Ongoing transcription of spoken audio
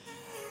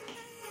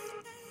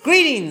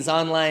Greetings,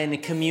 online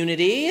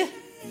community.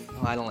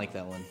 Oh, I don't like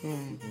that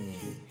one.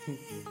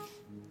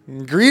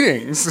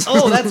 Greetings.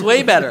 Oh, that's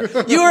way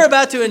better. You are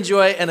about to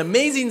enjoy an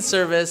amazing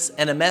service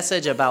and a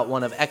message about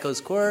one of Echo's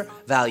core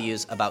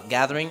values about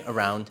gathering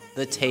around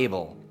the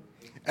table.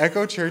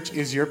 Echo Church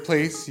is your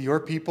place, your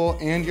people,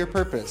 and your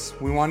purpose.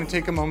 We want to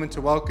take a moment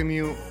to welcome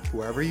you,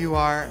 whoever you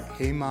are.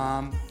 Hey,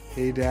 Mom.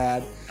 Hey,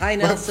 Dad. Hi,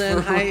 Nelson.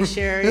 Hi,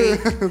 Sherry.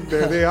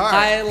 There they are.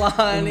 Hi,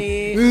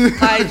 Lonnie.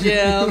 Hi,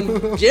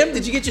 Jim. Jim,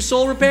 did you get your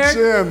soul repaired?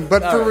 Jim,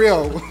 but All for right.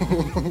 real,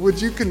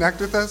 would you connect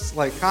with us?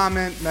 Like,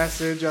 comment,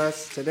 message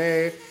us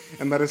today,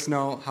 and let us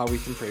know how we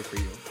can pray for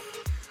you.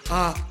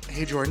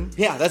 Hey, Jordan.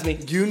 Yeah, that's me.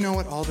 Do you know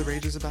what All the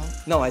Rage is about?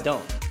 No, I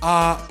don't.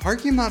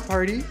 Parking lot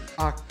party,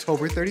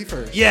 October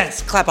 31st.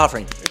 Yes, clap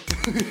offering.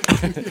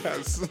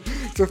 Yes.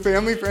 It's a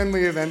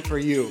family-friendly event for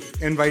you.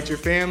 Invite your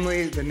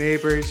family, the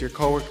neighbors, your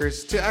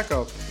coworkers to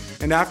Echo.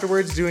 And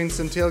afterwards, doing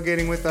some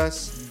tailgating with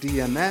us,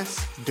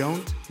 DMS.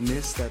 Don't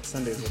miss that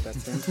Sunday is what that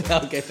stands for.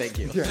 Okay, thank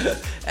you. Yeah.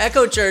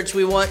 Echo Church,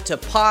 we want to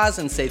pause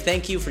and say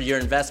thank you for your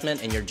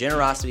investment and your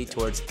generosity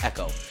towards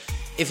Echo.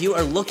 If you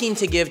are looking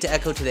to give to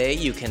Echo today,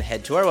 you can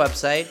head to our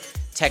website,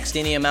 text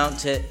any amount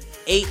to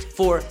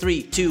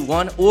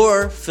 84321,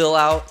 or fill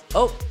out,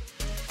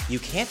 you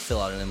can't fill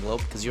out an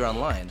envelope because you're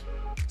online.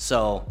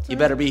 So you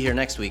better be here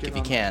next week if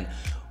you can.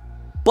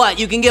 But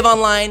you can give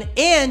online,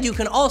 and you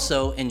can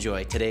also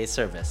enjoy today's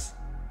service.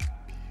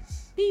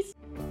 Peace.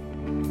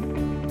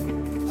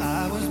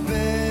 I was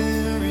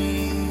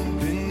buried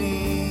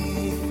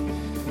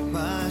beneath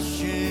my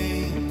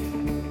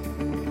shame.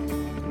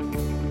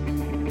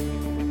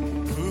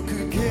 Who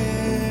could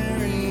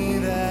carry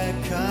that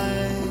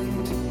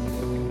kind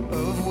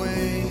of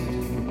weight?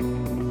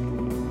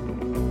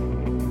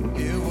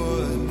 It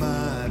was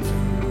my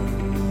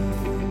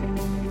turn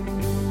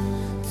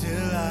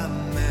till I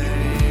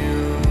met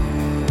you.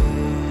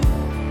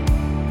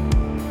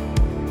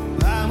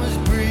 I was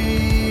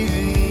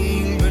breathing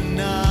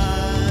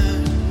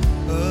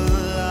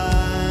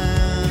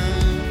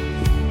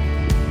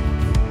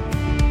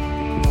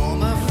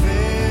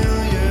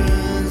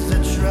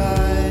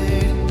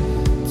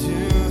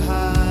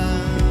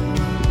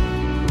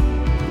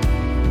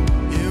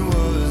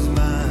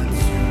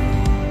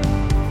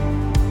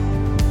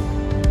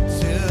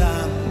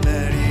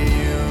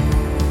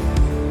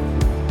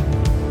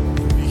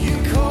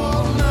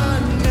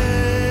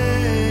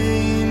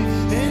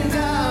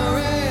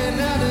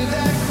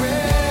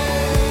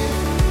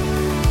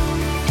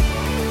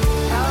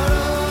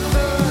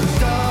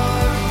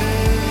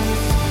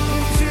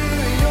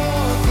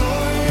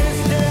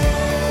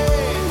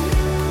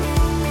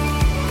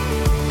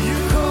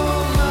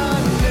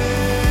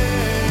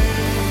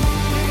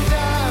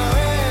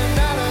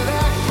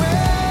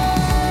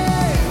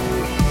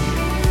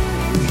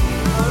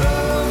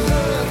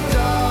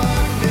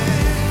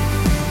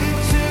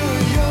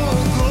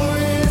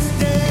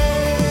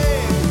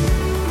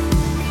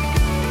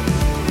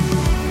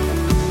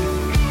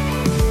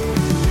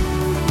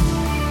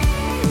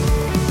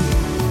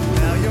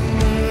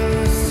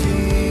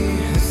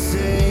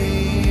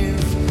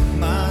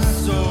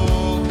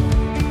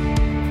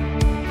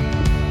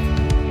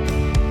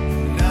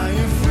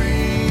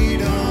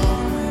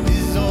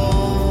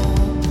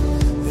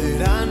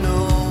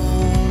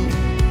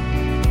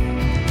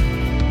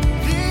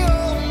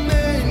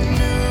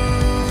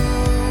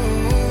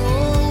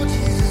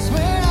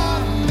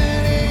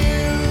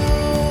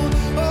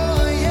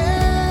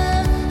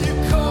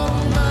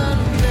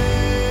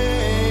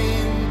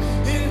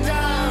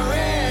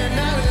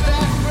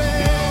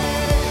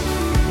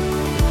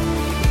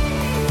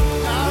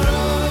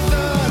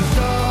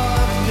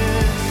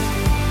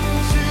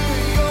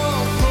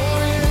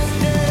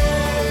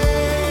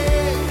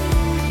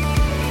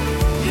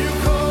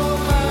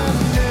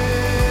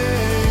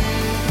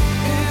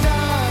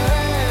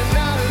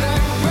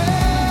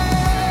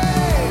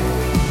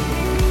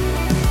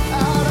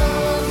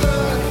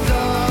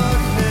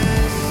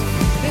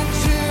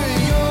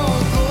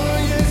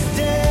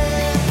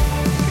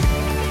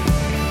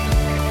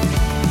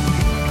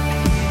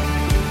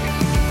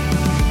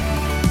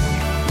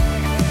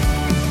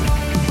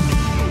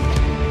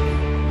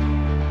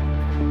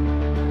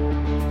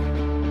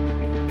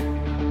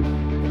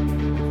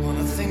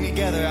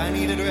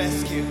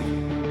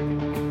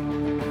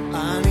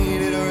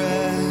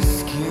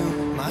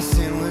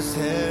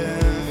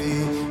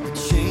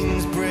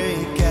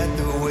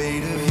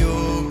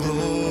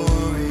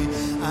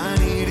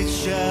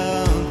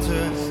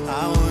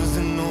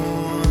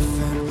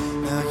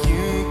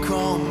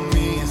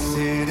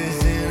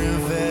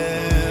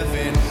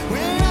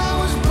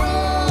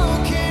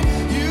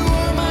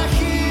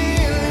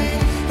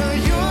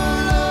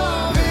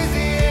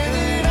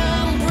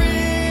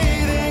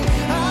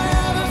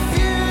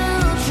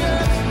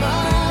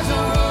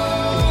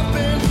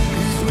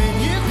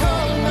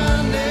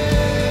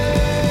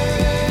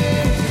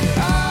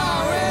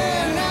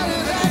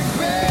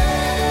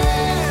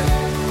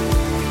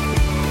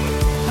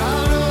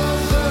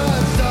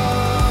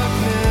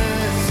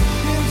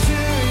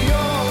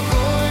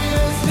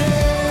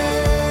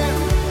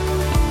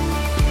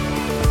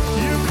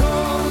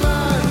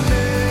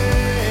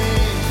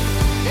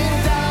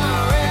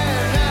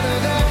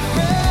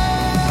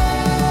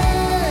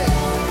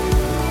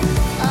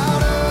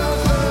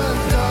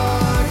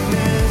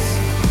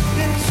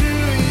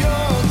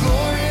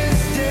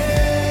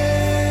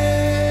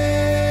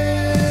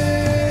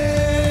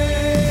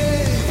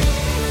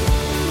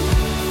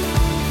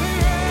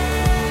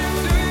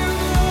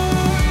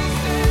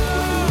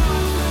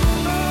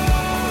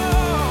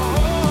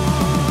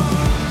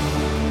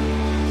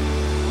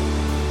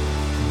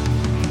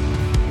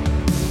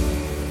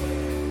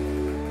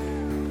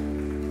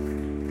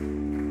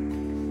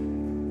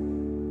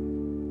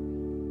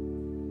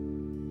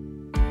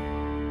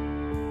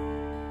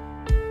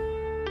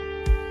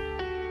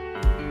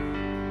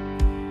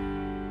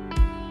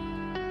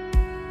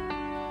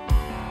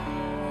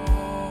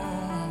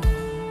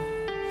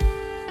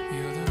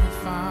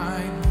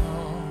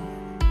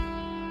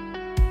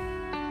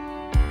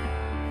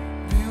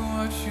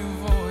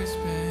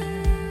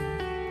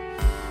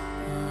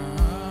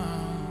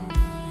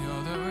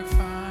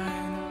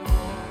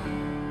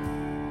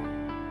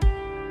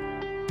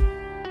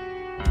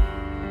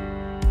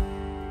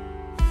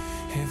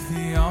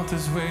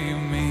altar's where you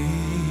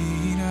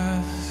meet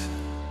us.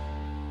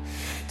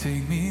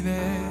 Take me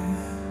there,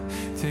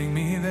 take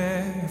me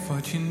there. If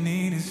what you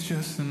need is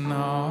just an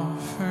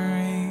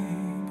offering,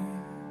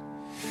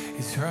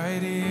 it's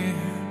right here.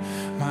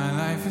 My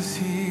life is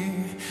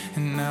here,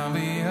 and I'll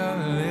be a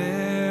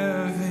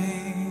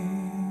living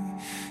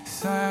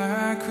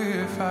sacrifice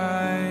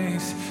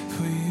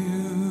for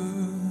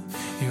you.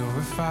 You're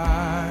a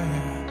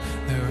fire,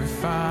 the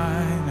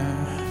refiner.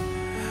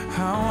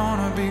 I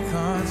wanna be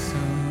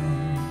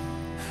consumed,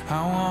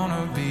 I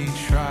wanna be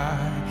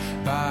tried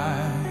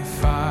by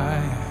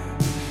fire,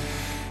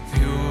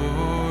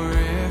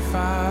 purified.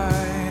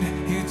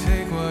 You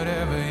take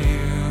whatever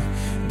you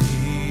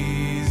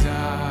desire.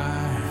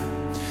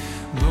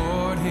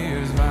 Lord,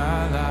 here's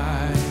my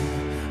life.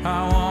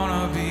 I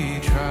wanna be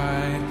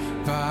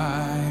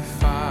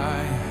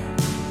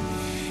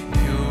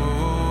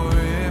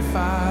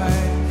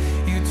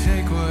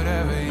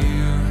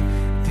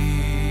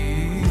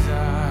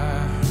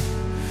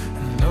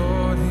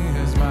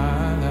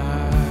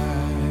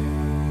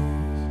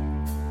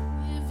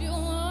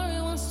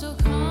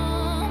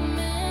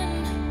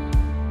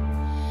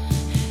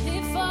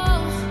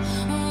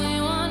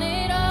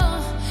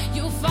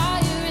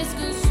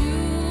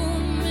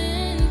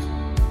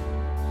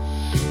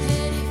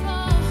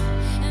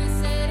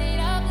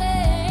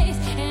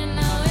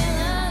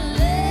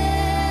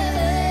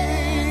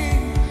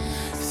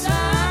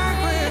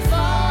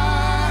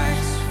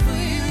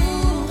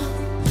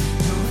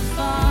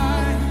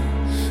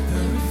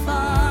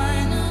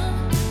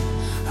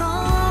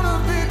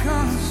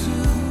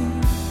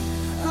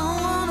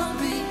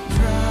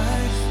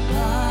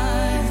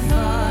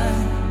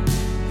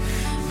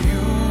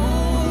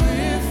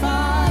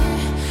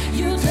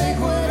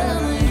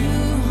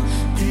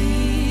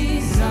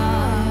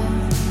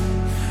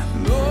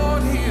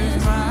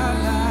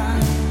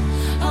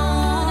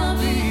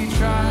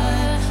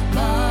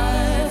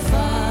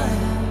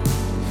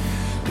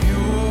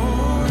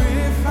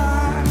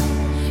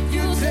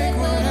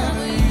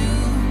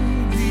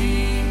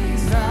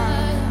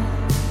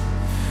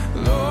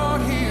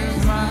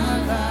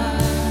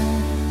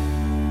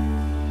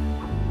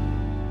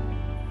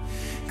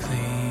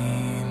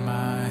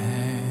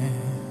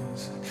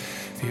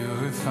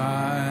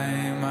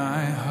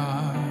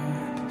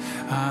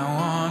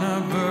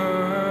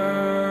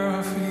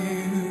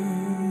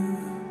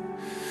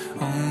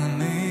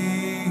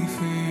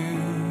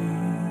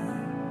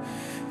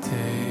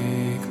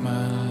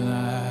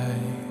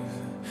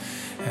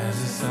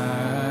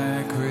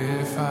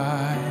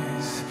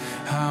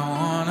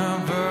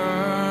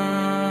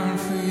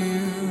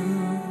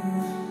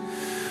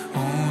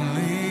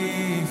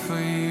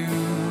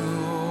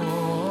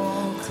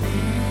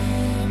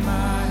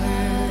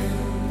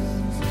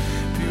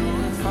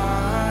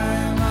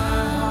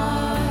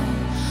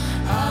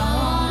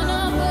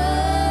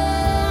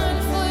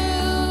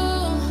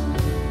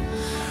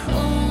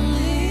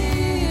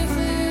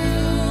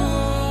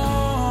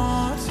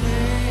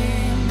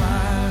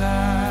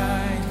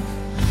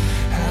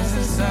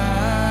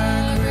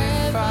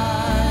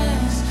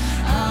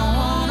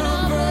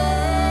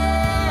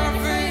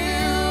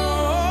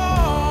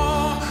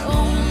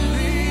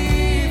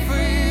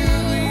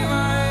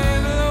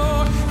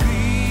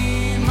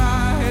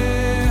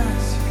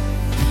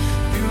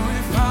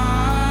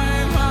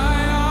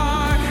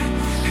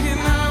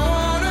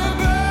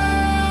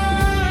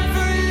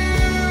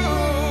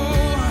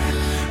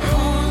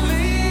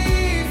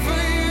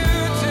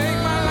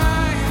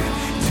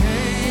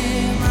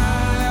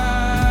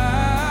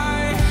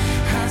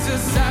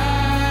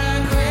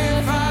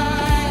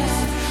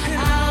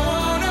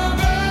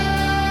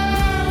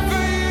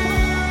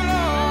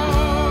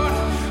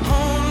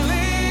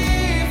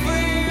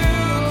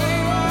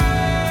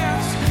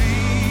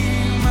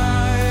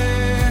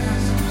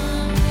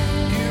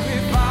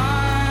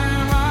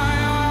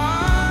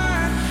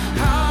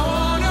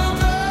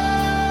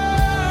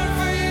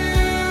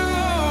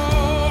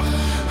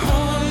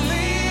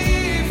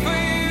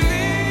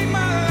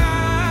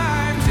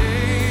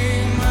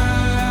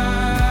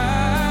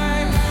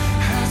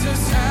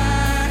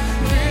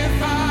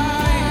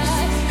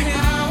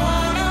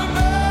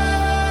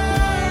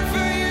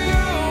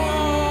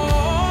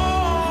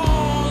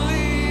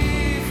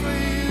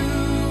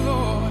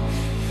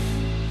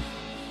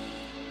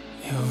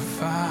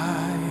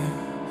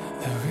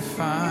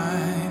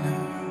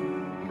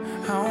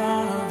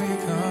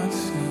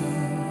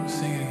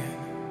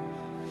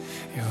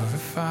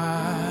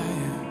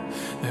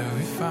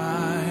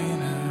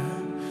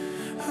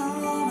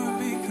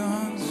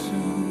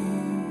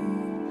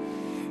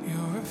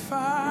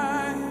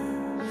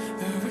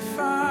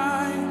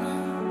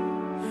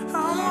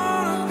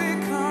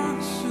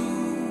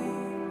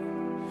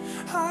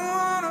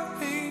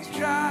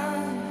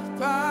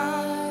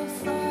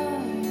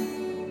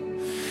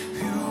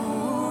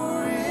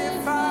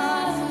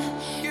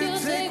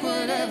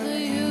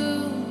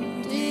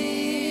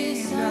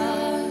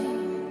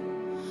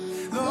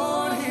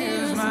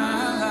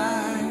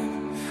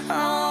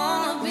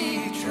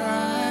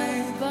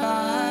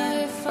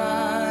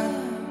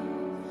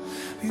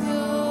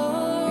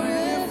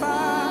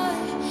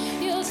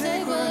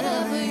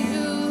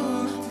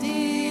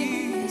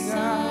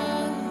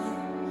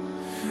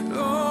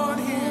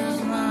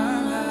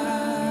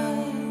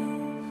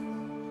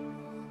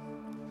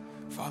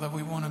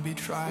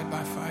be tried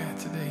by fire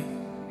today.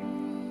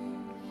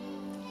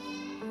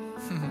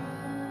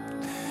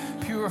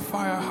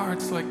 Purify our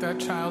hearts like that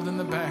child in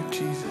the back,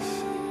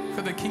 Jesus.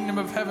 For the kingdom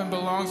of heaven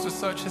belongs to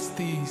such as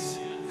these.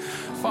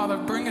 Father,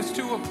 bring us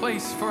to a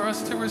place for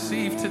us to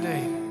receive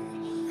today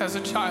as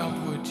a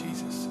child would,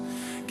 Jesus.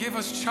 Give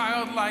us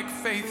childlike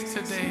faith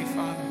today,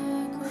 Father.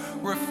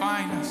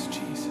 Refine us,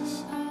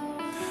 Jesus.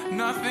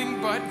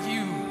 Nothing but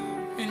you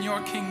in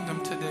your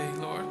kingdom today,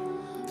 Lord.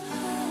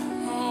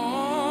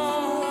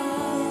 Oh,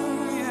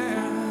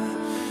 yeah.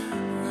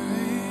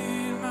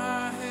 Lead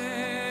my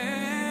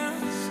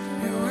hands,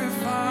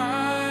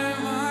 purify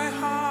my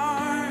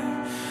heart.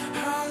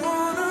 I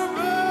wanna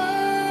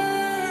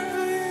burn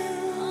for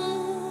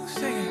you.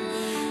 Sing it.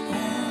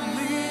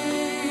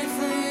 Only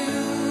for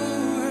you.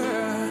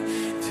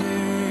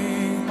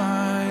 Take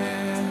my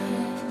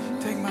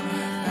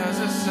life as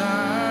a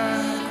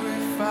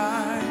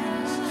sacrifice.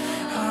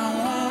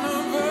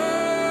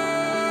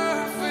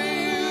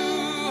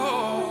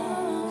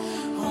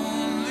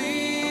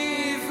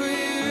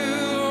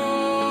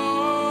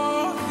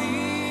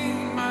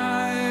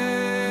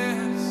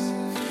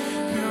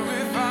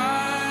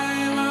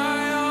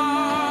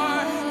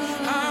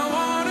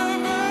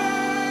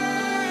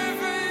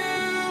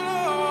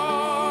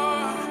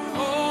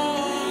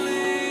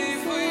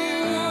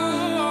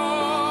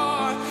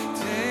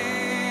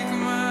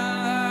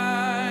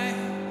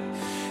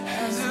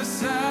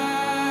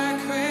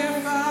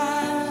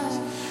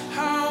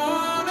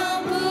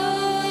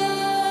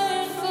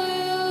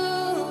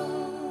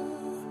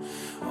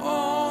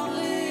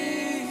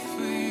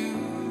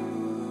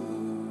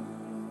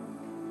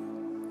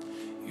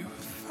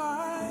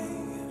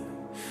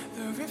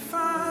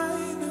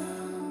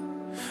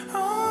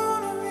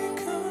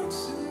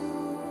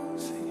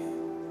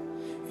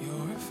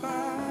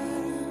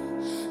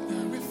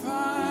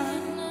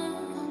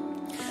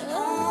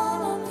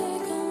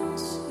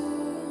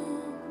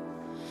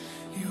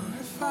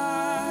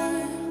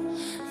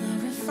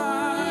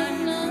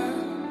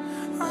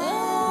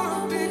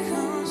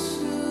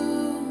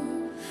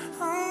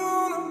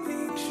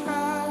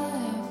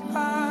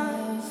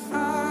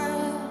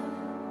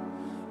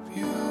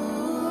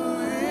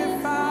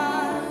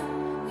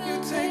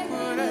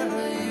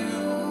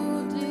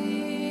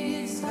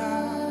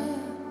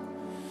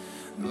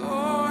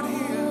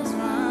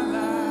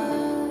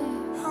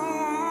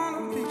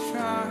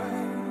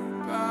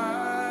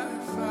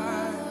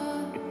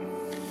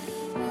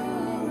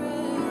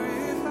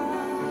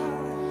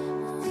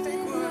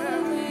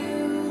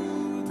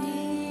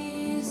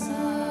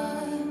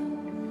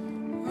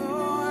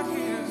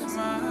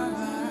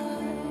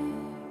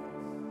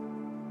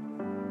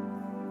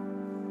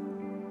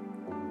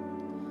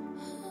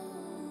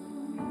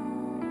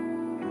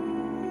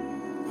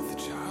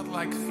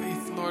 Like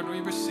faith, Lord,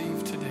 we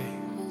receive today.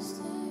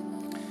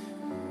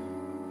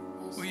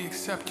 We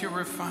accept your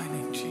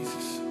refining,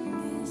 Jesus.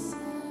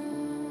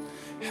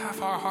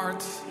 Have our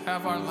hearts,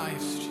 have our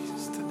lives,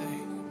 Jesus,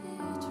 today.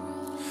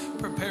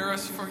 Prepare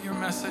us for your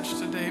message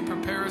today.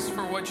 Prepare us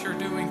for what you're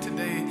doing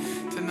today,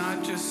 to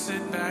not just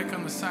sit back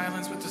on the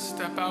silence, but to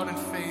step out in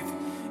faith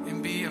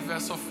and be a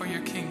vessel for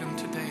your kingdom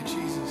today,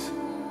 Jesus.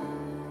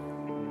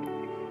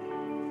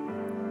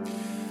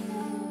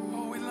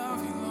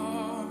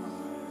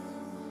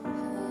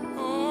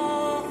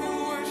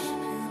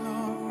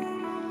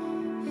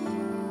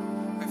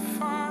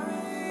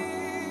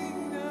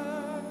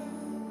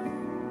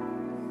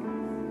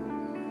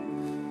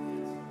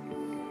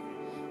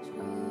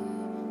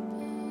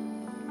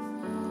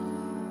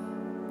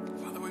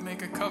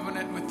 Make a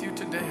covenant with you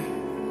today,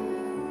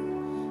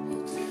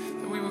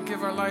 that we will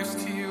give our lives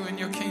to you in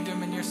your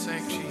kingdom and your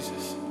sake,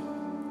 Jesus.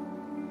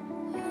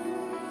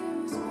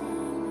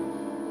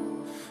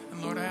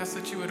 And Lord, I ask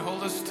that you would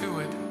hold us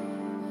to it,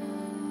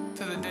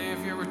 to the day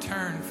of your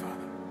return,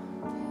 Father,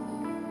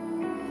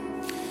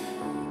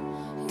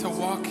 to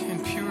walk in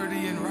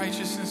purity and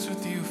righteousness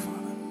with you, Father.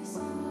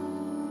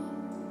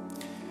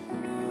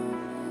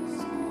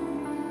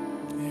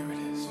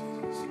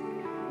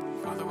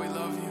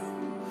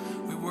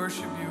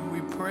 Worship you.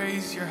 We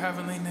praise your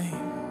heavenly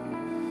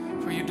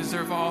name, for you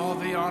deserve all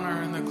the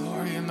honor and the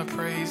glory and the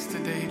praise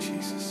today,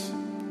 Jesus.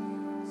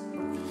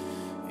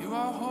 You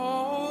are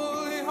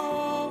holy,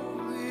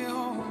 holy,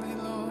 holy,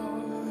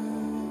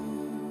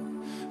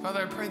 Lord.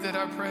 Father, I pray that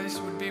our praise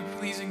would be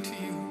pleasing to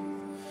you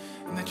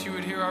and that you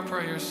would hear our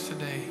prayers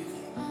today.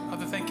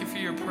 Father, thank you for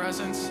your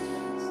presence.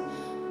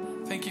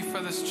 Thank you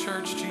for this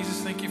church,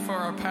 Jesus. Thank you for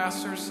our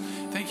pastors.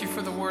 Thank you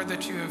for the word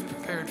that you have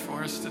prepared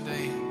for us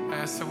today. I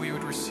ask that we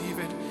would receive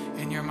it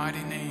in your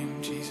mighty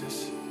name,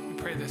 Jesus. We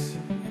pray this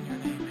in your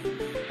name.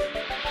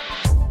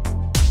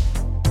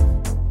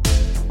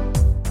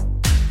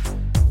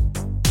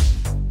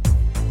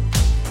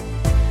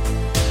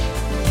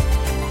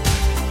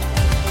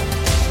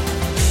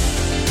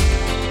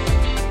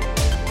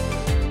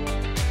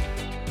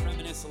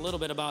 Reminisce a little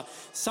bit about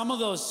some of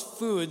those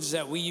foods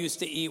that we used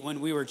to eat when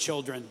we were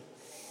children.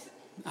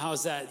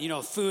 How's that? You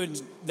know, food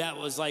that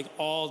was like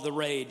all the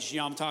rage. You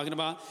know what I'm talking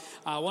about?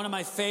 One of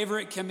my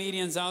favorite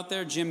comedians out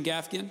there, Jim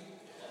Gaffigan.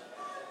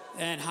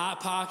 And Hot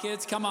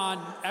Pockets, come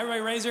on.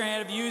 Everybody raise your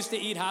hand if you used to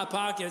eat Hot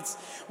Pockets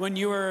when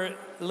you were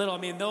little. I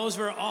mean, those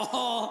were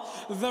all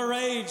the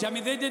rage. I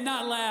mean, they did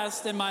not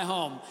last in my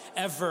home,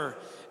 ever.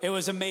 It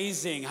was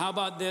amazing. How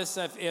about this?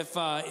 If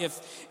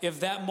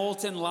that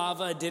molten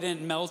lava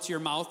didn't melt your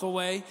mouth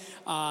away,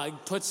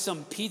 put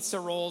some pizza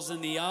rolls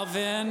in the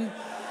oven,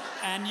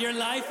 and your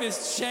life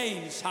is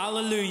changed.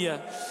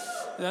 Hallelujah.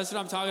 That's what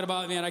I'm talking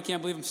about, man. I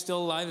can't believe I'm still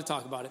alive to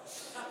talk about it.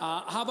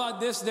 How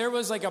about this? There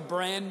was like a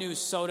brand new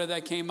soda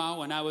that came out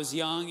when I was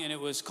young, and it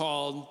was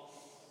called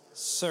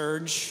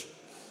Surge.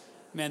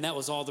 Man, that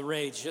was all the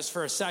rage. Just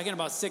for a second,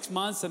 about 6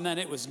 months, and then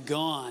it was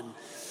gone.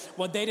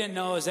 What they didn't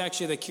know is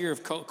actually the cure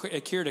to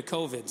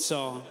COVID.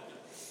 So,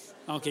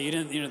 okay, you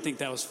didn't think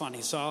that was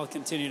funny. So I'll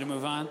continue to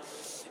move on.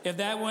 If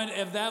that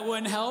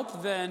wouldn't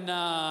help, then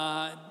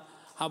how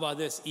about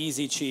this?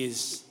 Easy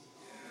cheese.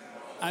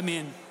 I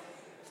mean,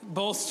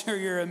 bolster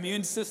your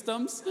immune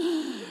systems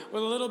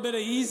with a little bit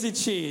of easy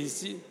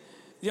cheese.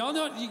 Y'all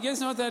know? You guys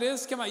know what that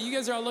is? Come on, you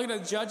guys are all looking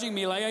at judging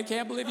me like I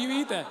can't believe you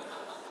eat that.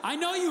 I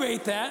know you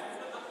ate that.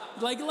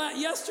 Like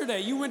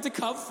yesterday, you went to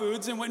Cub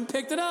Foods and went and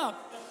picked it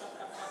up.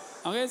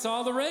 Okay, it's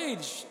all the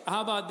rage.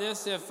 How about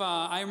this? If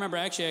I remember,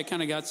 actually, I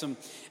kind of got some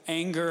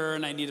anger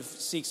and I need to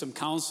seek some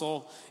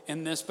counsel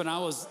in this. But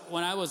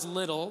when I was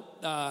little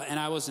and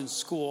I was in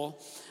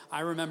school,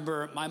 I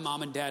remember my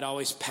mom and dad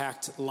always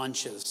packed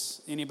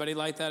lunches. Anybody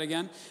like that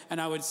again?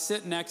 And I would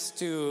sit next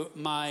to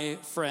my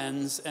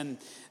friends, and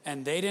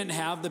they didn't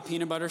have the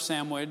peanut butter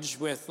sandwich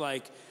with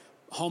like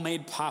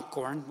homemade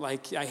popcorn.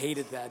 Like I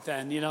hated that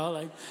then,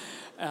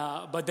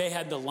 but they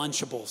had the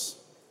Lunchables.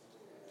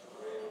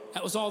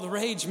 That was all the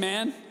rage,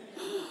 man.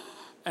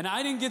 And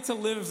I didn't get to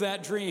live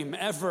that dream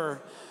ever,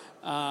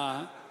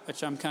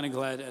 which I'm kind of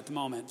glad at the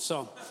moment.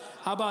 So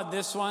how about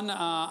this one?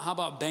 How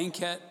about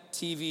banquet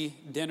TV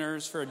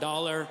dinners for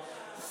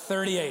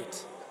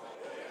 $1.38?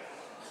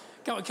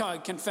 Come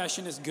on,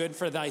 confession is good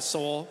for thy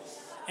soul.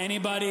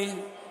 Anybody?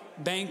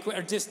 Banquet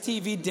or just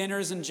TV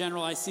dinners in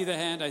general? I see the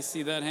hand. I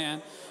see that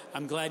hand.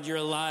 I'm glad you're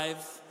alive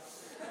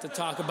to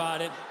talk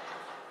about it.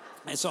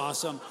 It's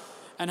awesome.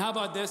 And how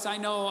about this? I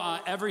know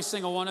every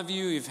single one of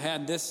you, you've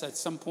had this at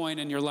some point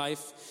in your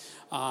life,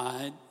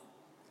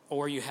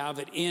 or you have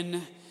it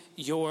in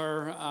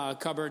your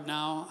cupboard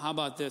now. How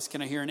about this?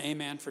 Can I hear an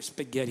amen for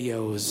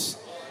SpaghettiOs?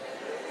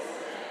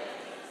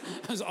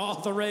 It was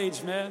all the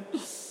rage, man.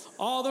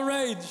 All the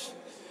rage.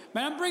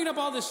 Man, I'm bringing up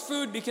all this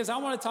food because I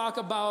want to talk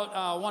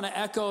about one of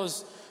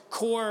Echo's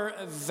core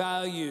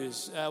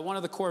values, one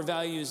of the core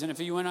values. And if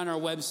you went on our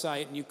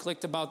website and you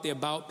clicked about the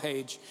About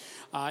page,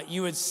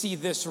 you would see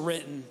this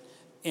written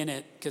in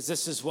it, because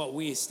this is what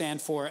we stand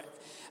for.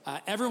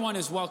 Everyone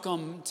is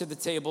welcome to the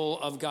table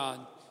of God.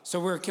 So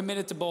we're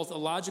committed to both a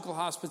logical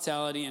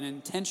hospitality and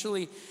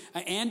intentionally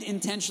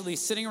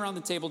sitting around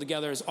the table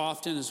together as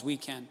often as we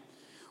can.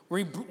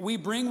 We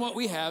bring what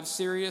we have,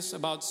 serious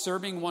about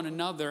serving one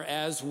another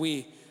as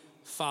we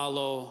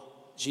follow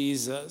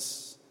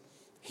Jesus.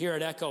 Here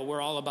at Echo, we're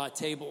all about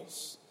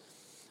tables.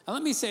 Now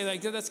let me say,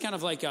 like, that's kind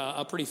of like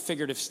a pretty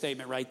figurative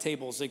statement, right?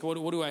 Tables. Like, what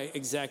do I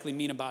exactly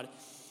mean about it?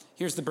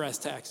 Here's the brass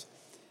tacks.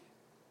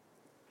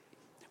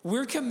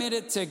 We're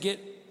committed to get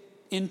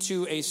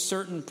into a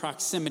certain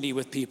proximity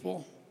with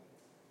people.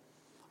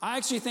 I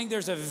actually think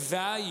there's a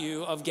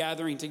value of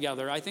gathering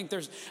together. I think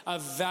there's a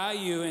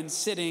value in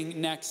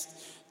sitting next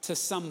to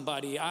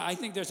somebody. I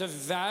think there's a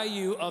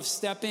value of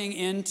stepping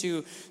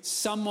into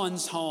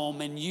someone's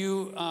home and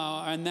you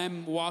and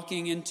them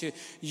walking into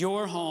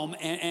your home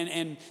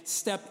and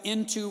step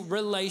into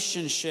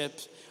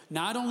relationships,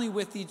 not only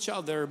with each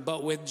other,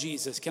 but with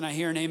Jesus. Can I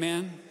hear an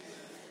amen?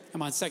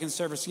 Come on, second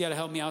service, you got to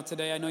help me out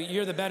today. I know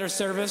you're the better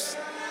service.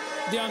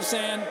 You know what I'm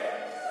saying?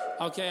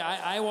 Okay,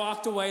 I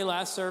walked away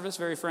last service,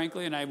 very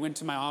frankly, and I went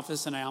to my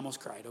office and I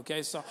almost cried,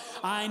 okay? So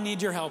I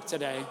need your help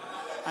today.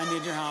 I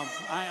need your help.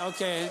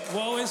 Okay,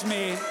 woe is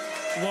me.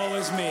 Woe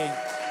is me.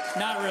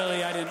 Not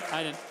really,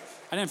 I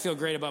didn't feel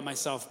great about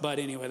myself, but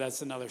anyway,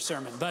 that's another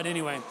sermon. But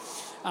anyway,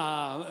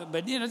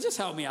 just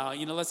help me out.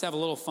 Let's have a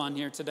little fun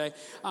here today.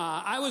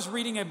 I was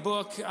reading a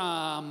book,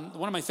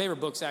 one of my favorite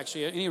books,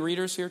 actually. Any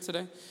readers here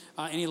today?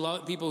 Any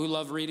people who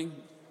love reading?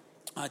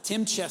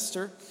 Tim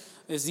Chester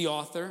is the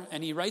author,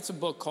 and he writes a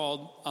book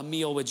called A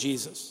Meal with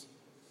Jesus.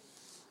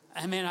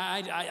 I mean,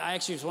 I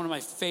actually, it's one of my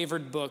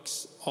favorite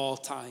books all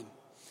time.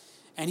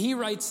 And he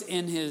writes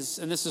in his,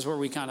 and this is where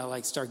we kind of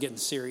like start getting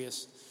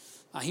serious.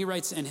 He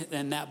writes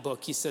in that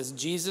book, he says,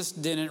 Jesus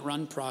didn't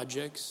run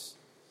projects.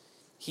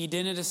 He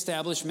didn't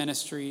establish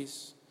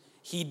ministries.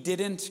 He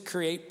didn't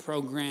create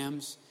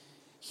programs.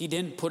 He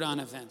didn't put on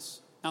events.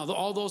 Now,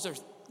 all those are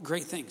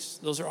great things.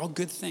 Those are all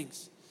good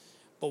things.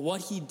 But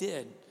what he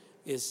did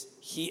is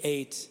he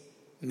ate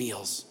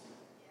meals.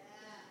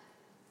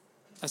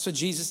 That's what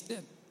Jesus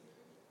did.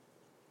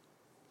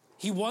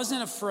 He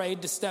wasn't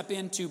afraid to step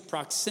into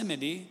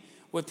proximity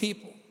with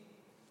people.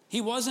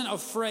 He wasn't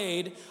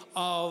afraid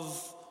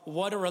of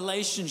what a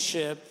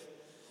relationship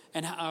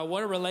and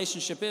what a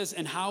relationship is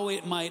and how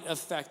it might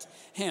affect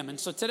him. And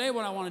so today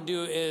what I want to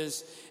do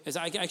is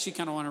I actually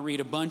kind of want to read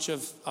a bunch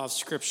of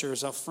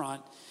scriptures up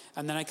front,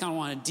 and then I kind of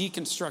want to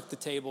deconstruct the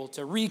table,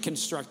 to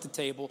reconstruct the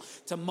table,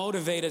 to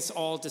motivate us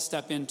all to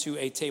step into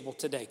a table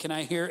today. Can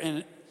I hear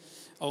an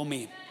oh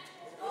me?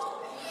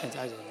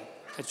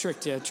 I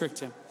tricked you.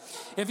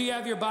 If you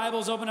have your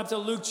Bibles, open up to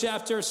Luke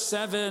chapter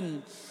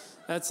 7.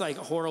 That's like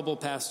horrible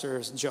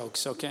pastor's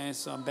jokes, okay?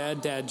 Some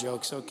bad dad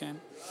jokes, okay?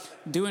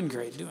 Doing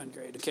great,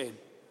 okay.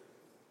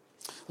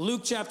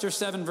 Luke chapter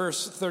 7,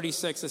 verse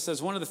 36, it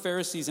says, one of the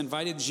Pharisees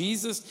invited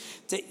Jesus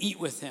to eat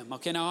with him.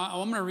 Okay, now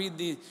I'm going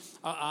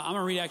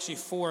to read actually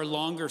 4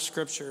 longer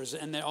scriptures,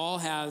 and it all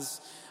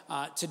has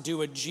to do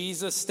with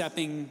Jesus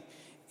stepping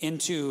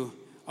into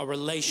a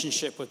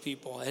relationship with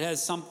people. It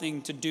has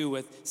something to do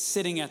with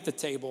sitting at the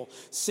table,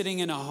 sitting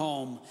in a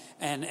home,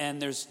 and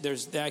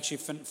there's actually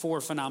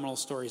 4 phenomenal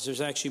stories.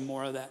 There's actually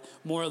more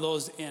of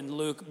those in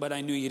Luke, but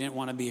I knew you didn't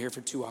want to be here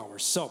for 2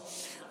 hours, so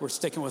we're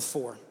sticking with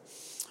 4.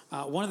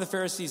 One of the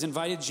Pharisees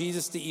invited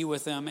Jesus to eat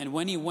with him, and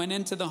when he went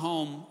into the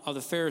home of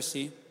the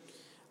Pharisee,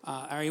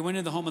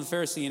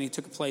 and he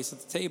took a place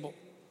at the table.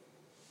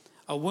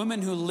 A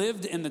woman who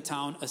lived in the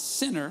town, a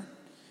sinner,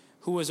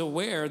 who was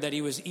aware that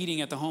he was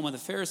eating at the home of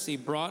the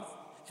Pharisee, brought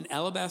an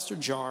alabaster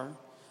jar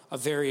of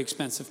very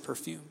expensive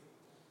perfume,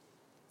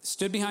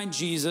 stood behind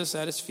Jesus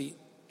at his feet,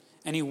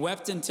 and he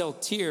wept until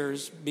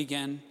tears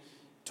began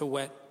to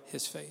wet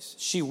his face.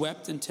 She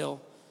wept until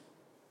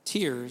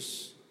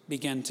tears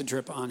began to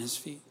drip on his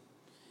feet.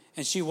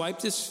 And she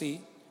wiped his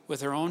feet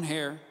with her own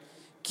hair,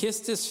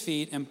 kissed his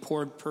feet, and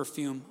poured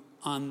perfume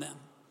on them.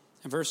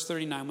 In verse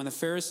 39, when the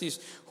Pharisees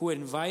who had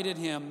invited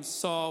him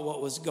saw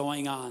what was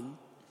going on,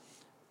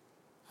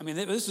 I mean,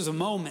 this was a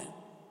moment.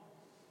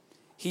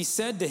 He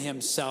said to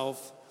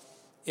himself,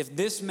 if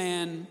this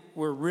man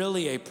were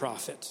really a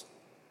prophet,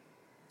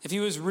 if he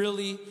was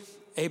really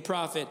a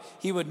prophet,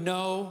 he would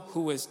know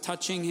who is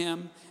touching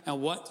him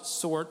and what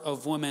sort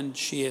of woman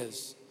she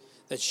is,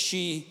 that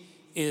she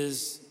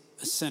is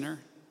a sinner.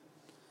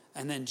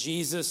 And then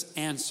Jesus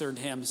answered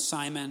him,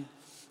 Simon,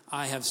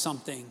 I have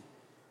something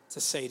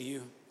to say to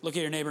you. Look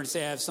at your neighbor and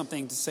say, I have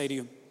something to say to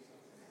you.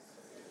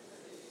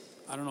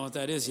 I don't know what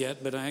that is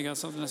yet, but I got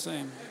something to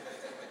say.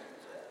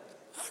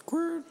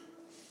 Awkward.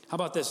 How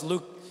about this?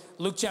 Luke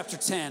chapter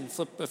 10,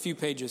 flip a few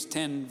pages,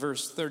 10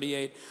 verse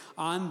 38.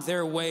 On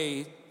their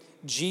way,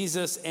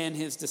 Jesus and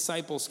his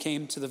disciples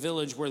came to the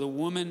village where the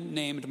woman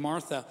named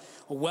Martha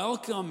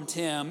welcomed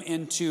him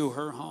into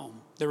her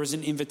home. There was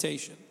an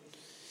invitation.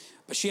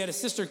 But she had a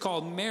sister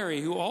called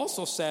Mary who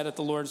also sat at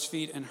the Lord's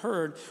feet and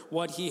heard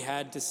what he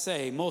had to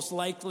say. Most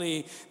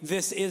likely,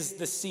 this is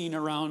the scene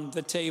around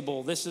the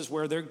table. This is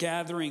where they're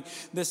gathering.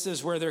 This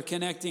is where they're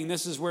connecting.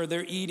 This is where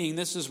they're eating.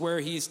 This is where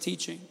he's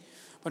teaching.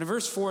 But in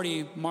verse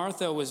 40,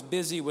 Martha was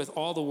busy with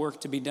all the work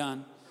to be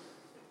done.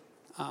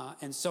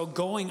 And so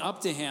going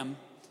up to him,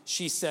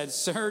 she said,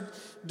 Sir,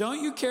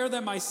 don't you care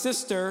that my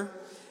sister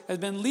has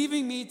been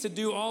leaving me to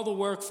do all the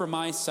work for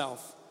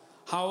myself?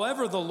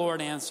 However, the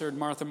Lord answered,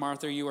 Martha,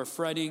 Martha, you are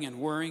fretting and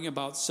worrying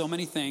about so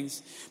many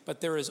things, but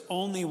there is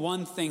only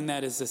one thing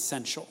that is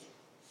essential.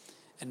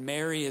 And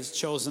Mary has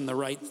chosen the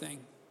right thing,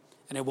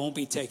 and it won't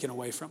be taken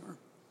away from her.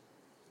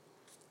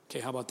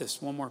 Okay, how about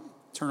this? One more,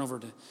 turn over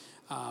to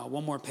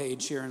one more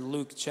page here in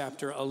Luke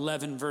chapter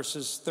 11,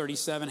 verses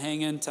 37.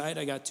 Hang in tight.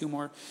 I got 2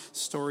 more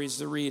stories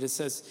to read. It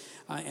says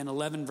in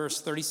 11, verse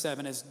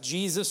 37, as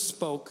Jesus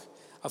spoke,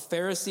 a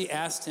Pharisee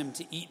asked him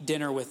to eat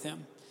dinner with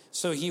him.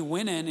 So he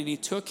went in and he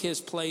took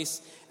his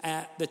place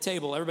at the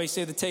table. Everybody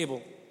say the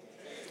table.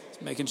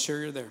 Just making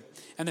sure you're there.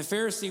 And the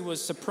Pharisee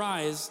was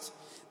surprised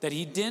that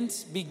he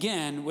didn't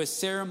begin with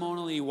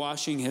ceremonially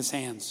washing his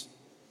hands.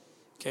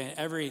 Okay,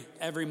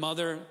 every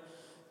mother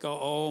go,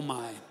 oh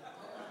my.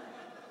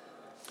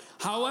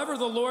 However,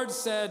 the Lord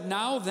said,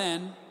 now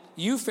then,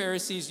 you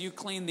Pharisees, you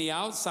clean the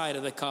outside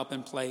of the cup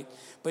and plate,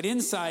 but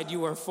inside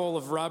you are full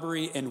of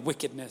robbery and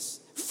wickedness.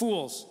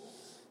 Fools.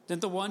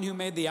 Didn't the one who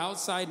made the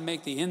outside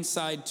make the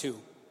inside too?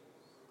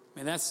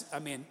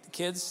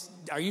 Kids,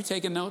 are you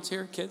taking notes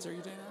here? Kids, are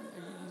you taking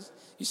notes?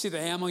 You see the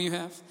ammo you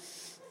have?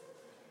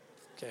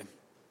 Okay.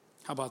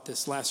 How about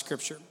this last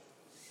scripture?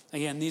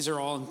 Again, these are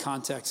all in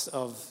context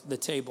of the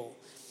table,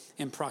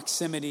 in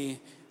proximity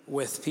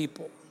with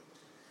people.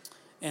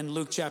 In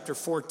Luke chapter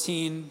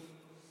 14,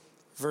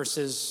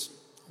 verses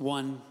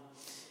 1,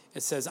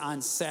 it says,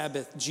 on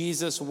Sabbath,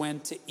 Jesus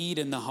went to eat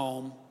in the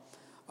home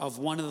of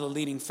one of the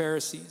leading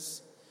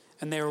Pharisees,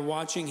 and they were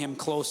watching him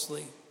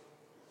closely.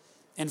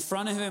 In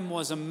front of him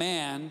was a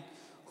man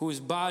whose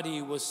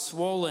body was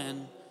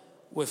swollen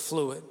with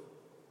fluid.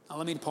 Now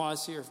let me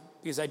pause here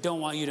because I don't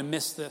want you to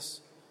miss this.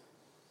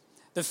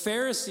 The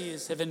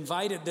Pharisees have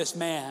invited this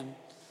man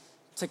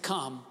to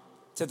come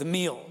to the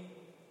meal,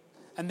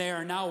 and they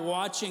are now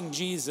watching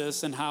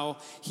Jesus and how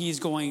he's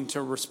going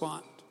to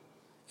respond.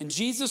 And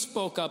Jesus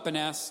spoke up and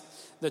asked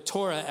the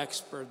Torah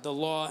expert, the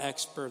law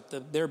expert,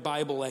 their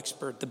Bible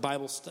expert, the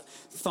Bible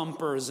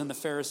thumpers and the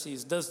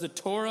Pharisees, does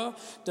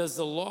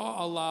the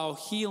law allow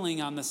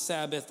healing on the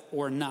Sabbath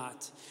or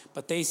not?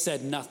 But they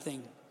said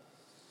nothing.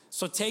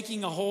 So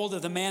taking a hold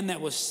of the man that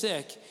was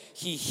sick,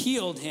 he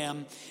healed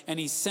him and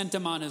he sent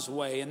him on his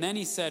way. And then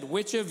he said,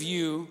 which of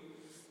you,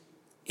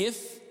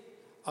 if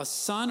a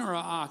son or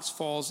an ox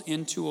falls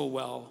into a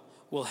well,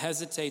 will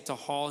hesitate to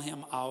haul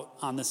him out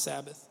on the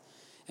Sabbath?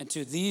 And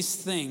to these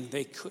things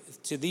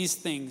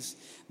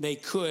they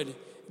could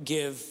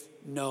give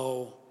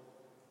no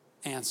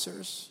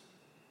answers.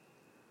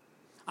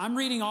 I'm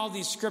reading all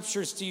these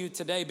scriptures to you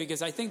today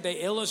because I think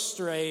they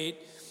illustrate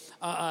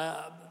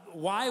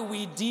why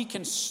we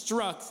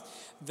deconstruct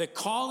the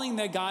calling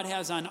that God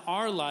has on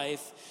our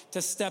life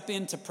to step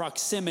into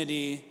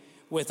proximity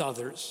with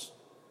others.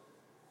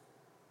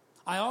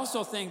 I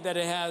also think that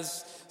it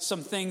has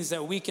some things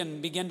that we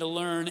can begin to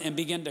learn and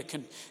begin to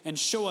and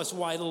show us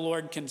why the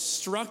Lord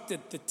constructed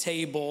the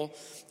table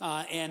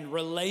and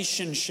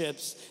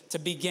relationships to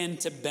begin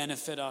to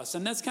benefit us.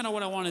 And that's kind of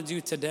what I want to do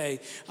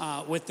today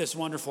with this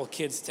wonderful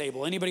kids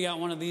table. Anybody got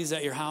one of these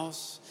at your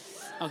house?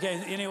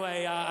 Okay.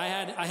 Anyway,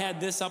 I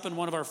had this up in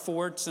one of our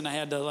forts, and I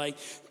had to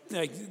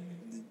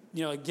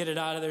get it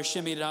out of there,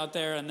 shimmy it out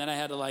there, and then I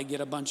had to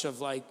get a bunch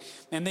of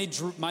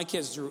and my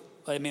kids drew.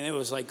 I mean, it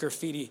was like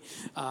graffiti,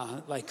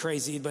 like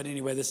crazy. But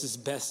anyway, this is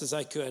best as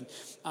I could.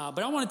 But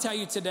I want to tell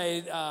you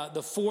today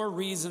the 4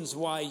 reasons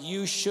why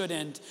you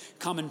shouldn't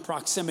come in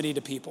proximity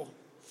to people,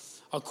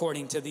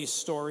 according to these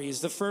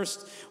stories.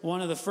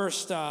 One of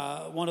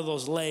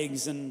those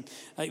legs, and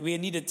we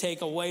need to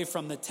take away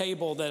from the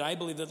table that I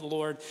believe that the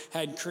Lord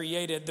had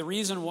created. The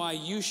reason why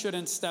you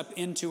shouldn't step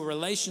into a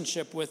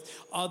relationship with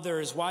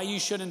others, why you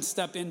shouldn't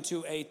step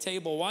into a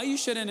table, why you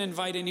shouldn't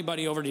invite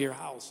anybody over to your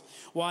house,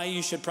 why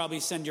you should probably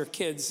send your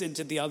kids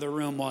into the other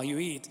room while you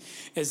eat,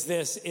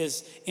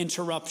 is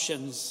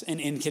interruptions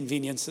and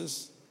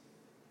inconveniences.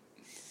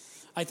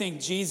 I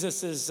think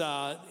Jesus'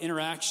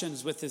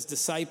 interactions with his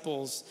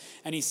disciples,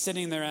 and he's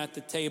sitting there at the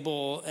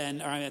table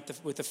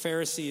with the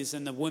Pharisees,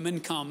 and the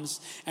woman comes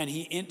and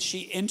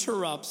she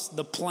interrupts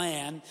the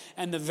plan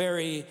and the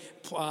very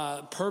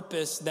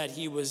purpose that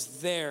he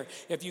was there.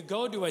 If you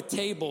go to a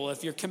table,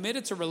 if you're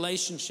committed to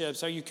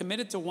relationships, are you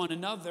committed to one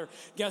another,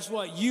 guess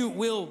what? You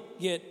will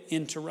get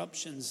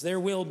interruptions. There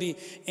will be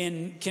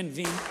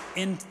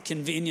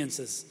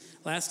inconveniences.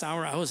 Last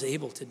hour, I was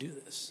able to do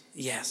this.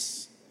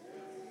 Yes.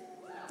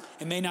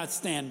 It may not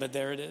stand, but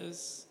there it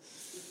is.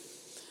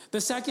 The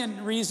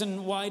second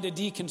reason why to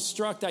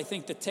deconstruct, I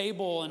think, the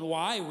table and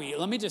why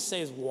let me just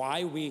say is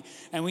why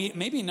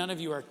maybe none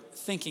of you are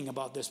thinking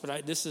about this,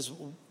 but this is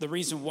the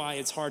reason why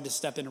it's hard to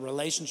step into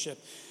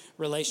relationships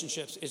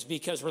is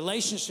because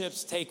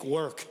relationships take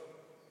work.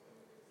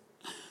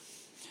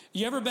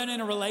 You ever been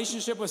in a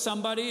relationship with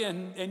somebody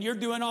and you're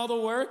doing all the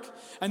work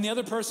and the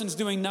other person's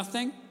doing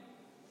nothing?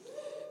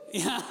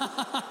 Yeah.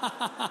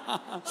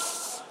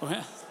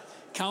 Well,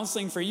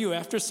 counseling for you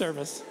after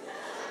service,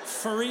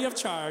 free of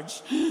charge.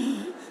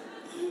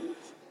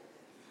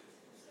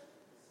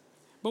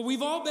 But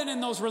we've all been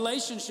in those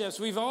relationships.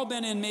 We've all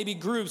been in maybe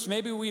groups.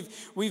 Maybe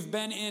we've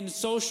been in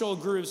social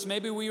groups.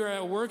 Maybe we were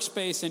at a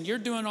workspace and you're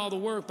doing all the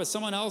work, but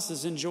someone else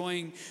is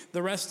enjoying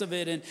the rest of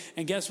it.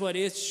 And guess what?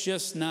 It's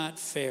just not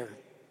fair.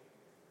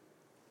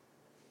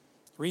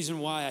 Reason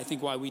why I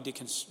think why we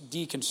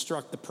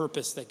deconstruct the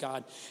purpose that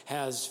God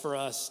has for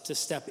us to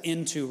step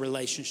into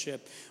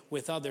relationship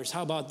with others.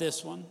 How about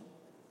this one?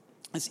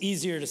 It's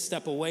easier to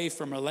step away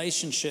from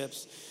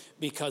relationships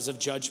because of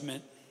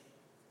judgment.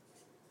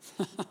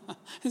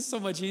 It's so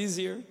much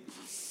easier.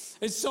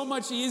 It's so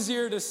much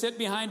easier to sit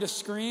behind a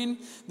screen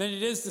than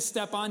it is to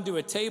step onto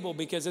a table,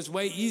 because it's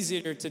way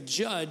easier to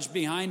judge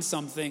behind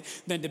something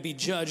than to be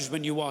judged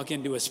when you walk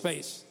into a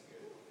space.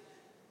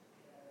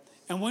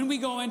 And when we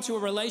go into a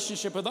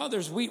relationship with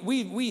others,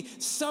 we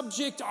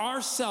subject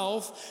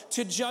ourselves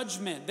to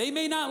judgment. They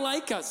may not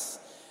like us.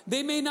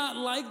 They may not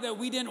like that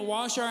we didn't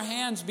wash our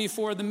hands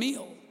before the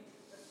meal.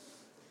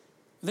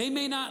 They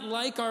may not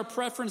like our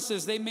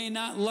preferences. They may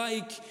not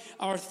like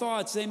our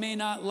thoughts. They may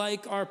not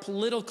like our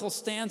political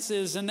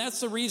stances. And that's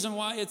the reason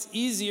why it's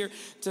easier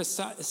to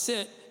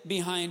sit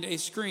behind a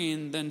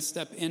screen than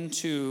step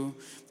into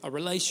a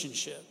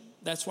relationship.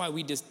 That's why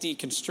we just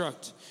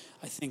deconstruct,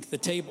 I think, the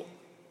table.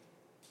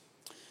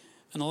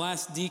 And the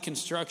last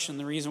deconstruction,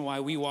 the reason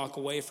why we walk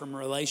away from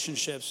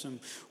relationships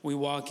and we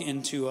walk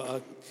into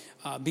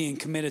being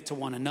committed to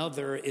one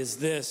another is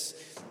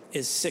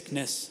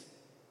sickness.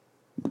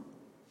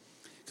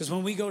 Because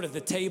when we go to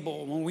the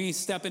table, when we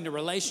step into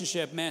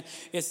relationship, man,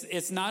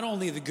 it's not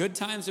only the good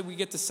times that we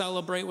get to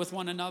celebrate with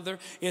one another,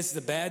 it's the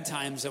bad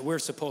times that we're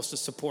supposed to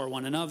support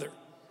one another.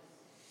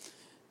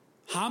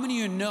 How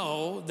many of you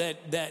know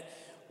that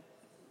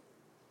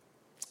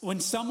when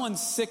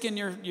someone's sick in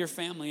your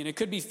family, and it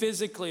could be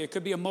physically, it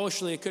could be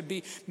emotionally, it could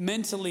be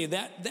mentally,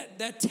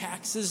 that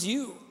taxes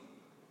you.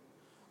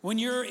 When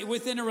you're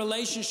within a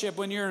relationship,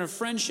 when you're in a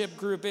friendship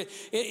group,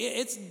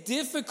 it's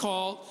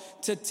difficult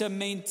to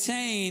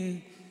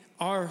maintain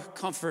our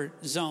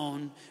comfort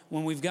zone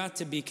when we've got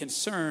to be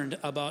concerned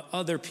about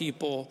other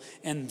people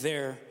and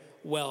their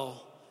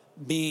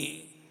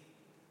well-being.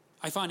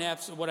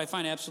 What I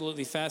find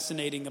absolutely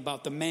fascinating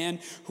about the man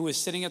who is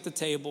sitting at the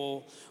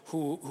table,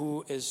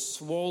 who is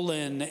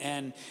swollen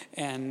and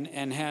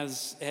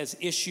has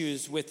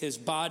issues with his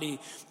body,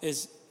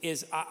 is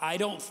I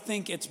don't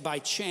think it's by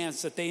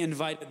chance that they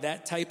invited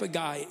that type of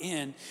guy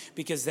in,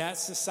 because that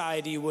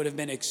society would have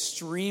been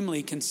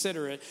extremely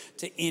considerate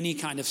to any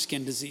kind of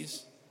skin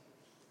disease.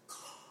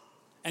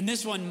 And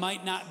this one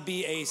might not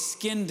be a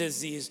skin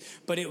disease,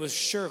 but it was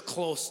sure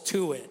close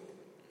to it.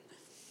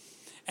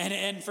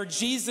 And for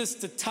Jesus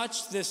to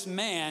touch this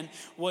man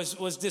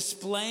was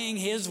displaying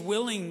his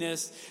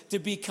willingness to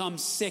become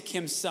sick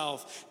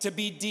himself, to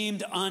be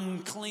deemed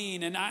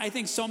unclean. And I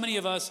think so many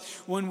of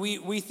us, when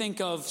we think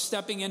of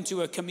stepping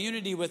into a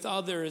community with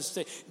others,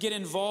 to get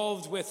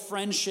involved with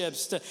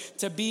friendships,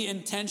 to be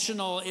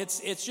intentional,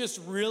 it's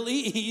just really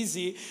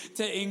easy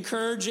to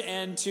encourage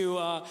and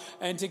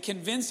to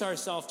convince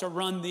ourselves to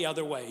run the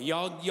other way.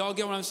 Y'all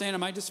get what I'm saying?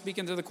 Am I just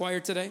speaking to the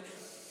choir today?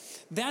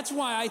 That's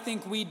why I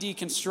think we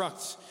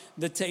deconstruct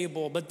the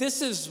table. But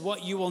this is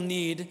what you will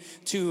need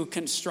to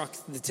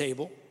construct the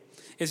table,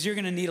 is you're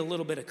going to need a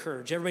little bit of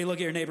courage. Everybody look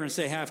at your neighbor and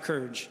say, have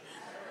courage.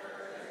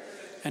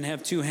 And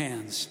have two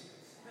hands.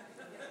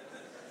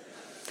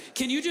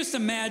 Can you just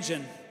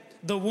imagine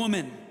the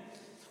woman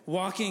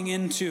walking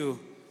into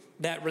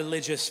that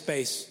religious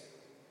space,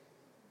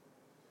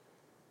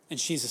 and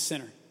she's a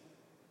sinner?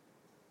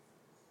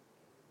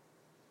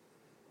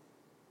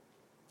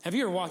 Have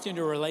you ever walked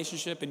into a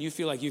relationship and you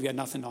feel like you've got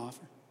nothing to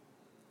offer?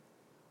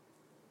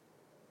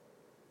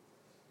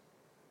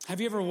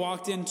 Have you ever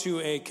walked into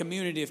a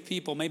community of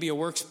people, maybe a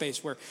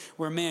workspace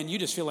where man, you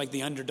just feel like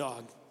the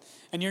underdog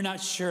and you're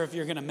not sure if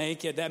you're going to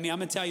make it? I mean, I'm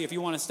going to tell you, if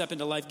you want to step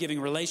into life-giving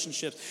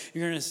relationships,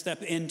 you're going to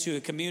step into a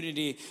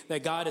community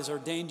that God has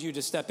ordained you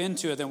to step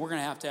into, then we're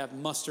going to have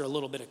muster a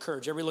little bit of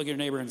courage. Everybody look at your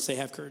neighbor and say,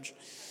 have courage.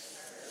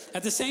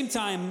 At the same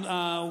time,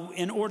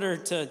 in order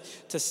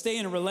to stay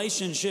in a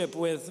relationship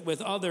with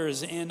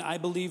others, and I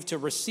believe to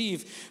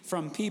receive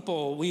from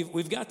people,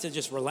 we've got to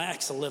just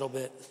relax a little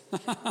bit.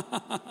 Do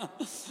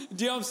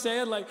you know what I'm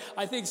saying? Like,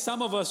 I think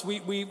some of us,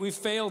 we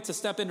fail to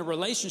step into a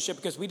relationship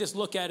because we just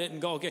look at it and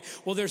go, okay,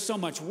 well, there's so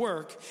much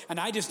work, and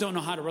I just don't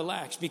know how to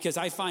relax, because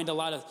I find a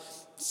lot of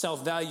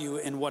self-value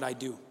in what I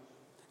do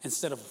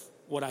instead of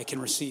what I can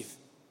receive.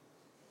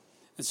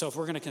 And so if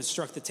we're going to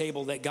construct the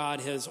table that God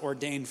has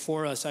ordained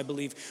for us, I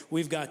believe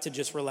we've got to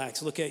just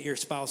relax. Look at your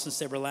spouse and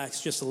say,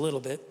 relax just a little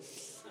bit.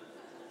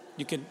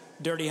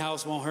 Dirty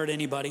house won't hurt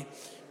anybody.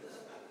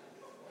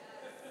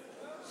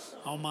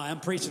 Oh my, I'm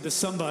preaching to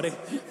somebody.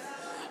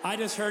 I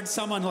just heard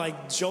someone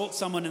like jolt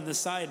someone in the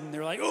side, and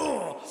they're like,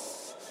 oh,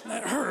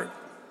 that hurt.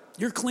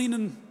 You're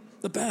cleaning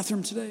the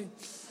bathroom today.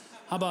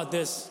 How about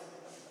this?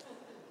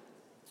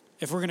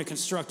 If we're going to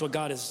construct what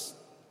God has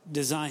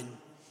designed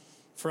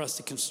for us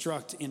to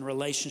construct in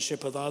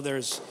relationship with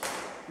others,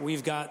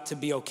 we've got to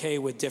be okay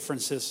with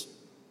differences.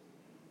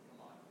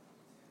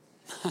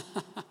 But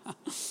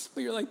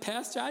you're like,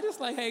 Pastor, I just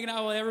like hanging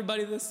out with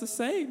everybody that's the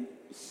same,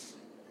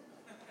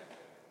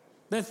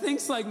 that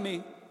thinks like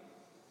me,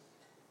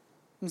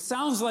 and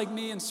sounds like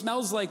me, and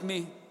smells like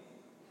me.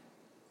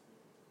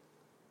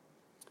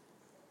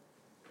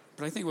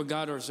 But I think what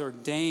God has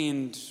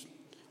ordained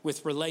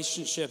with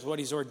relationships, what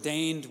he's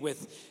ordained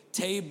with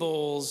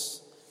tables,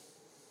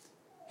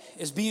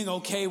 is being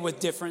okay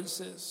with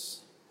differences.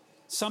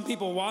 Some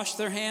people wash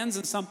their hands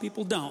and some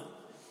people don't.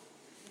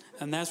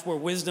 And that's where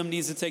wisdom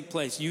needs to take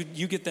place. You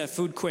get that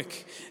food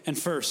quick and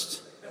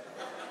first.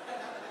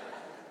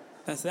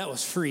 That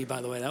was free,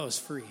 by the way. That was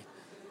free.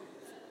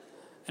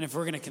 And if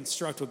we're going to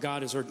construct what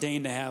God has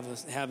ordained to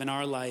have in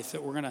our life,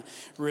 that we're going to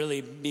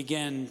really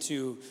begin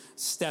to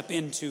step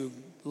into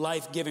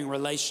life-giving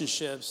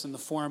relationships in the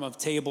form of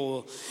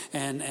table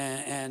and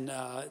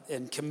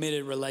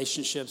committed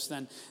relationships,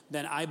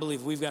 then I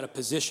believe we've got to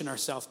position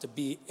ourselves to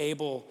be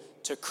able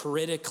to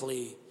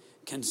critically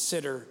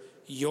consider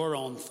your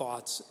own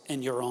thoughts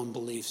and your own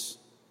beliefs.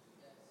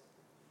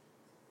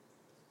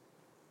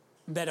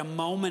 That a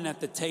moment at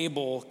the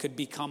table could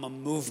become a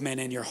movement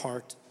in your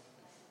heart.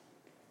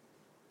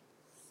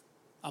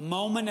 A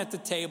moment at the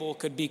table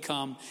could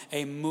become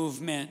a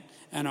movement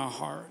in our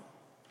heart.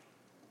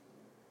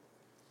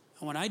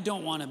 And what I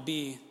don't want to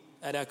be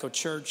at Echo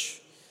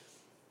Church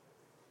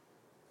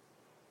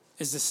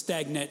is the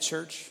stagnant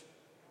church,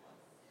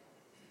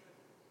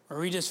 where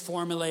we just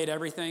formulate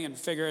everything and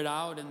figure it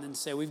out and then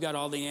say, we've got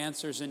all the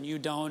answers and you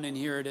don't, and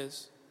here it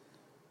is.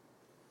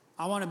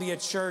 I want to be a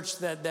church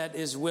that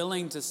is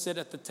willing to sit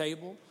at the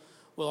table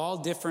with all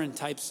different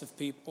types of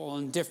people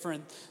and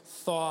different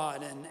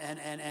thought,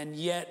 and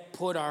yet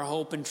put our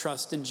hope and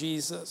trust in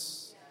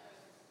Jesus.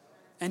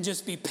 And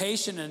just be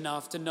patient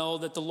enough to know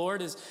that the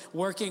Lord is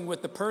working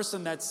with the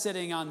person that's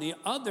sitting on the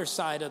other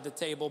side of the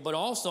table, but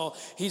also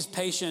he's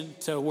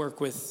patient to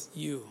work with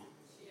you.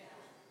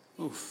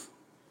 Oof.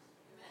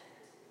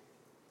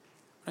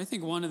 I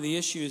think one of the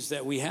issues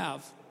that we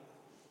have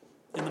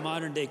in the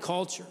modern day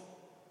culture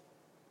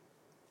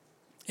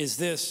is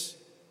this.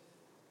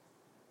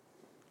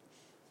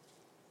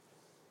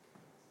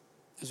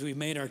 As we've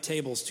made our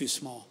tables too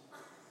small.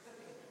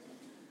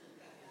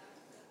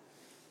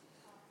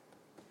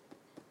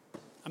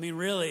 I mean,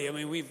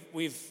 really,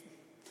 we've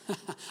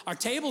our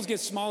tables get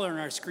smaller and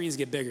our screens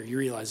get bigger. You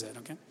realize that,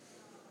 okay?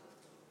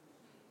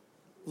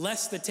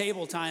 Less the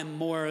table time,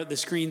 more the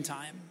screen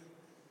time.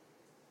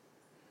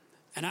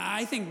 And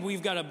I think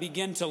we've got to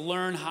begin to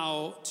learn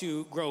how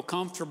to grow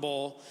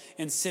comfortable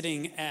in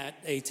sitting at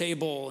a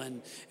table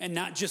and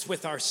not just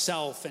with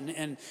ourselves.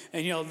 And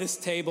this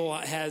table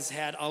has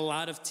had a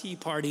lot of tea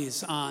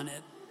parties on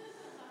it.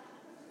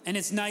 And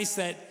it's nice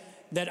that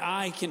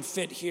I can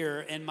fit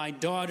here and my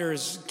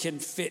daughters can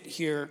fit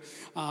here.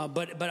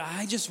 But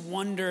I just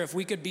wonder if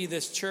we could be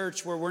this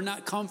church where we're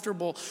not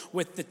comfortable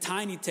with the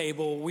tiny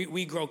table.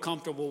 We grow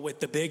comfortable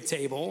with the big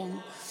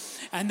table.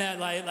 And that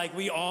like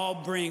we all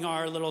bring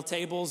our little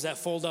tables that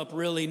fold up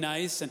really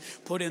nice and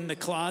put in the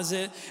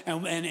closet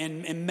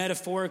and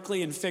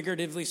metaphorically and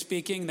figuratively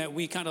speaking, that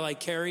we kind of like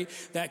carry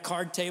that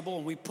card table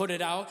and we put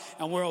it out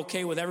and we're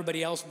okay with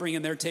everybody else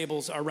bringing their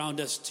tables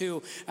around us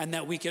too. And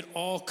that we could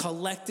all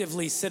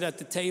collectively sit at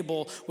the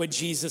table with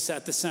Jesus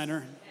at the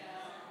center.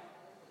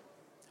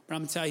 But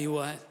I'm gonna tell you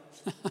what,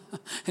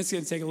 it's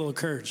gonna take a little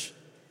courage.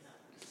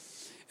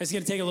 It's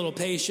gonna take a little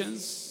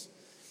patience.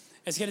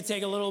 It's gonna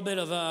take a little bit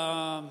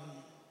of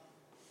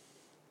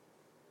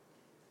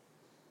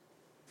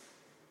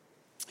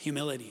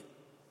humility.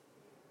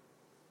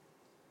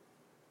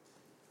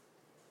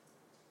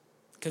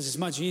 Because it's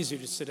much easier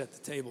to sit at the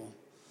table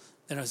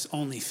that is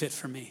only fit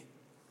for me.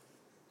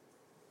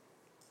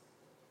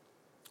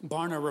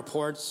 Barna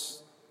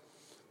reports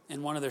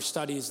in one of their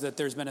studies that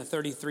there's been a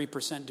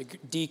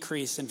 33%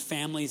 decrease in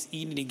families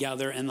eating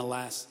together in the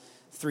last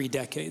 3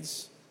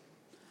 decades.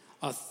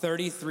 A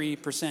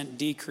 33%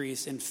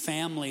 decrease in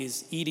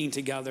families eating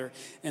together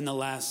in the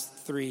last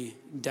 3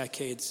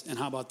 decades. And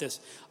how about this?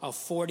 A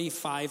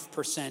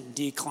 45%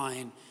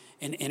 decline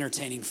in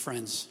entertaining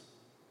friends.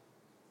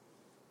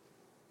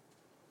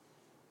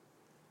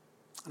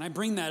 And I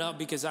bring that up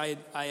because I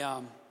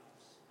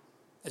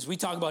as we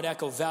talk about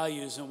Echo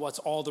values and what's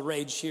all the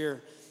rage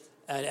here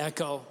at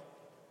Echo,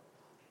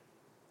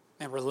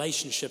 and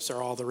relationships are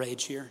all the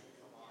rage here.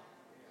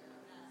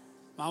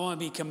 I want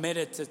to be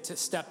committed to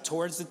step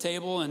towards the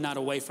table and not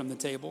away from the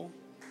table.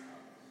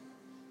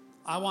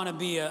 I want to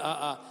be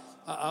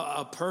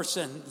a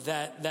person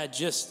that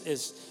just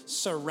is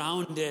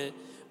surrounded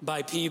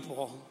by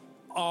people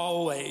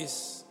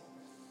always.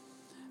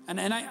 And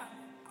I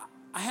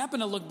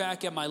happen to look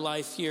back at my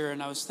life here,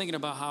 and I was thinking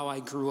about how I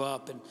grew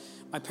up, and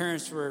my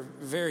parents were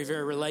very,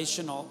 very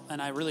relational,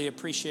 and I really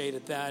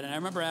appreciated that. And I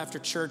remember after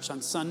church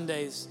on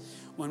Sundays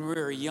when we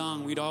were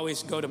young, we'd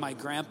always go to my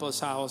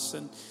grandpa's house,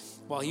 and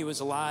while he was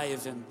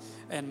alive,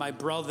 and my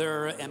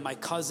brother and my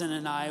cousin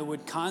and I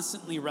would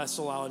constantly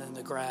wrestle out in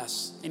the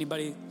grass.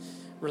 Anybody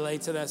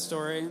relate to that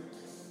story?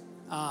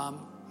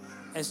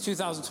 As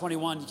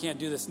 2021, you can't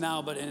do this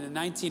now, but in the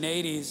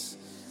 1980s,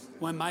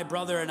 when my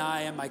brother and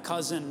I and my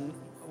cousin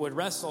would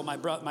wrestle,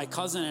 my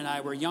cousin and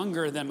I were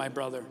younger than my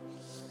brother.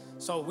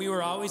 So we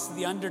were always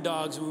the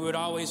underdogs. We would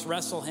always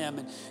wrestle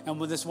him.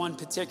 And with this one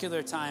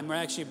particular time, or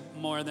actually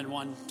more than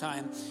one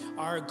time,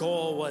 our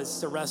goal was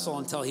to wrestle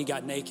until he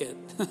got naked.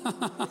 And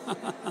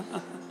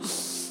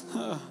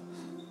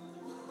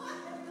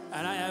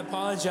I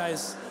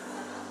apologize.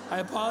 I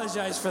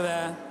apologize for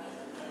that.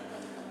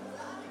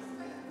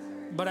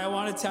 But I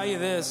want to tell you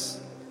this.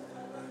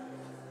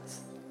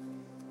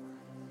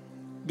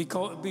 Be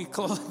close.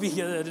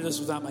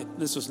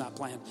 This was not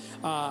planned.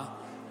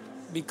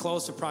 Be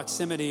close to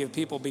proximity of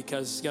people,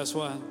 because guess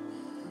what?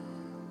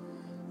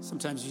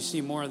 Sometimes you see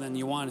more than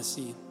you want to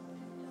see.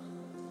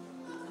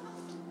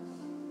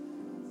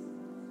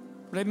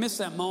 But I miss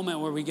that moment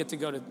where we get to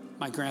go to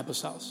my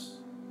grandpa's house.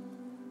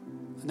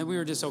 And then we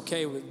were just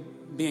okay with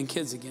being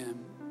kids again.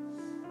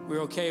 We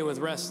were okay with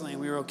wrestling.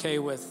 We were okay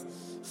with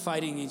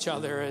fighting each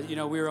other. You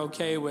know, we were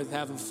okay with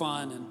having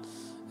fun.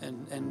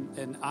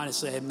 And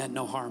honestly, it meant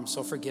no harm.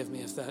 So forgive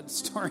me if that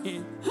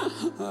story,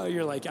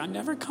 you're like, I'm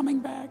never coming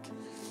back.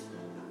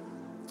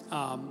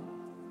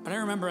 But I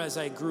remember as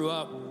I grew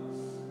up,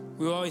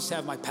 we would always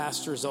have my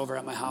pastors over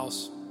at my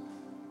house.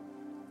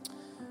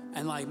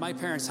 And like my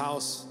parents'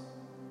 house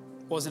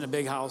wasn't a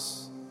big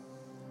house.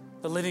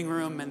 The living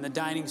room and the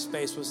dining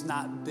space was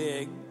not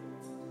big.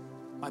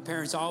 My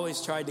parents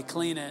always tried to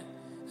clean it,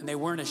 and they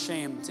weren't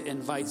ashamed to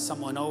invite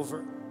someone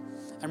over.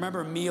 I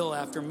remember meal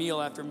after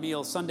meal after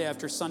meal, Sunday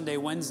after Sunday,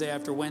 Wednesday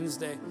after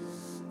Wednesday.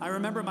 I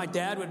remember my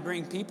dad would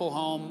bring people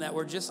home that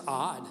were just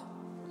odd.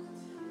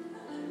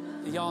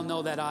 Y'all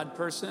know that odd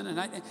person. And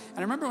I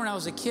remember when I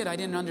was a kid, I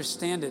didn't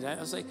understand it. I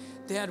was like,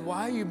 Dad,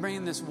 why are you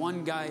bringing this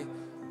one guy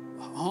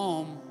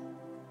home?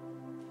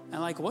 And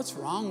like, what's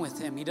wrong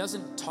with him? He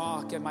doesn't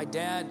talk. And my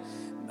dad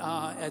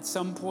at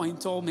some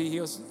point told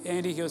me,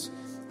 Andy,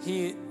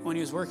 when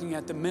he was working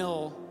at the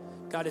mill,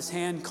 got his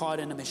hand caught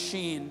in a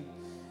machine,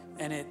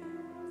 and it,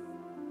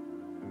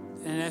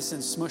 in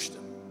essence, smushed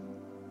him.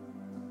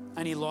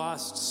 And he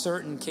lost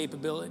certain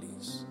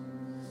capabilities.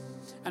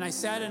 And I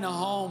sat in a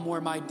home where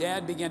my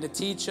dad began to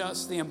teach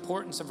us the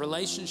importance of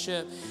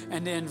relationship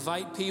and to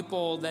invite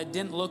people that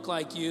didn't look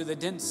like you, that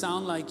didn't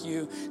sound like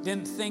you,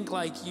 didn't think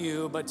like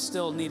you, but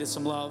still needed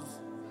some love.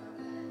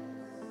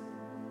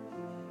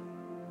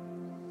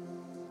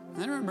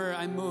 And I remember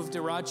I moved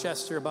to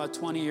Rochester about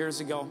 20 years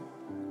ago,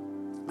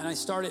 and I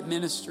started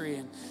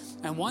ministry.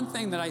 And one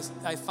thing that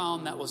I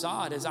found that was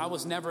odd is I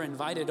was never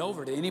invited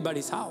over to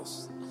anybody's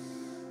house.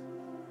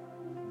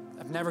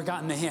 I've never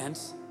gotten the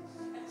hint.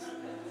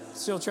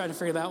 Still trying to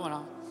figure that one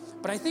out.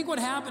 But I think what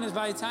happened is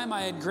by the time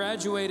I had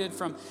graduated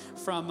from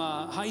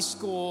high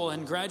school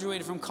and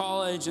graduated from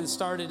college and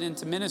started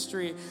into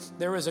ministry,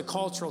 there was a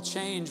cultural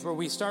change where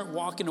we start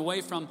walking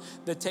away from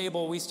the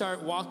table. We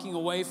start walking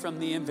away from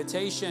the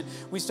invitation.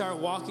 We start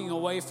walking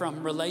away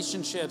from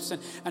relationships.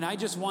 And I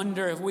just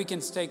wonder if we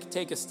can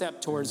take a step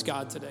towards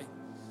God today.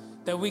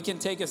 That we can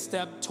take a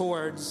step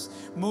towards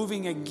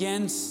moving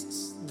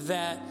against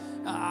that,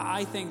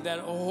 I think, that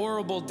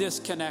horrible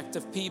disconnect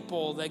of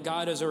people that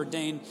God has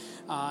ordained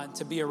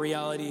to be a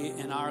reality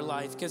in our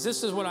life. Because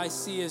this is what I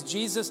see is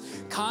Jesus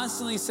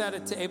constantly sat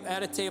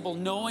at a table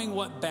knowing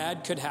what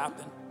bad could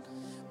happen.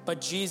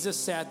 But Jesus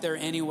sat there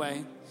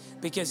anyway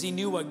because he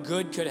knew what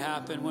good could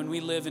happen when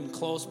we live in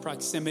close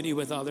proximity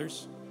with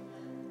others.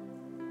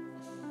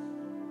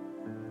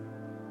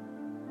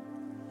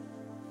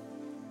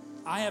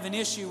 I have an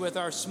issue with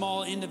our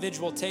small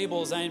individual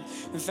tables. In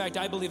fact,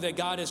 I believe that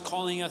God is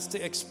calling us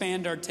to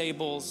expand our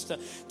tables,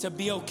 to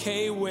be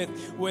okay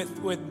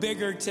with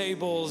bigger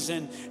tables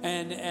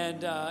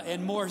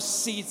and more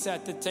seats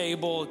at the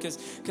table,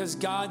 because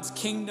God's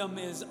kingdom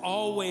is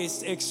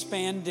always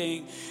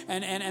expanding.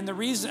 And the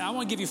reason, I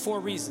want to give you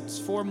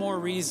four more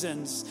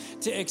reasons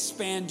to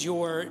expand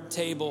your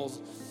table,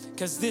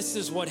 because this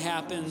is what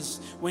happens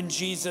when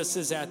Jesus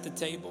is at the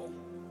table.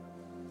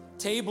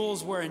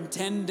 Tables were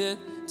intended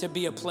to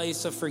be a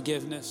place of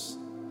forgiveness.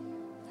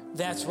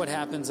 That's what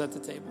happens at the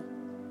table.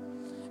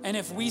 And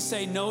if we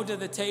say no to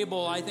the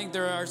table, I think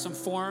there are some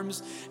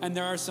forms and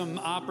there are some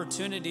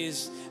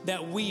opportunities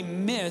that we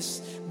miss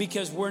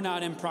because we're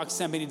not in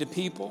proximity to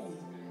people.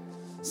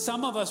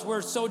 Some of us,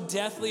 we're so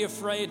deathly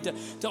afraid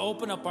to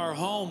open up our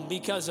home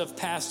because of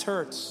past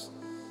hurts,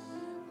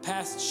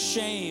 past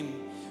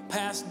shame,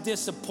 past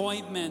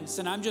disappointments.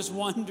 And I'm just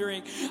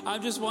wondering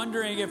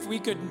if we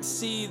could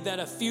see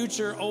that a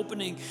future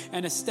opening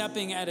and a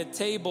stepping at a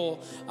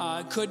table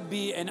could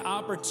be an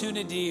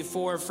opportunity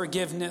for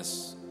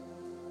forgiveness,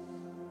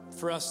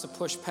 for us to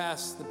push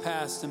past the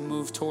past and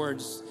move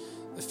towards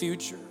the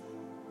future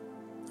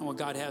and what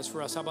God has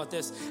for us. How about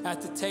this?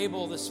 At the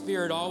table, the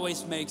Spirit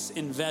always makes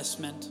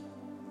investment.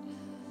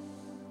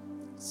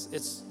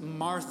 It's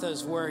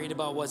Martha's worried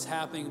about what's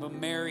happening, but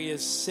Mary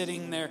is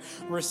sitting there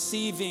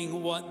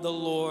receiving what the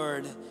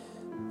Lord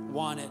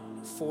wanted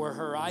for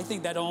her. I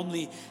think that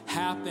only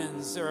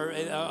happens, or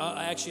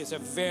actually it's a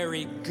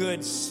very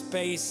good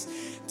space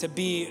to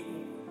be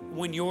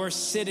when you're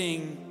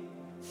sitting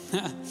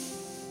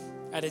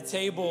at a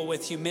table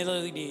with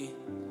humility,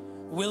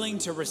 willing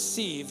to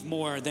receive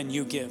more than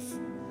you give.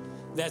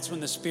 That's when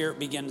the Spirit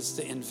begins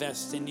to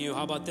invest in you.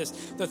 How about this?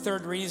 The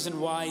third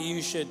reason why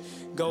you should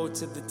go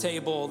to the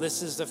table.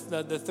 This is the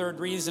third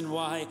reason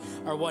why,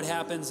 or what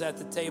happens at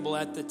the table.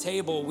 At the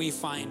table, we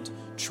find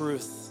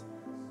truth.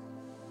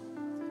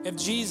 If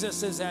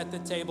Jesus is at the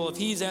table, if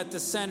he's at the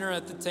center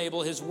at the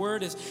table, his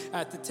word is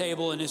at the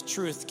table and his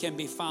truth can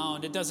be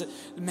found. It doesn't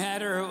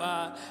matter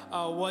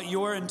what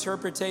your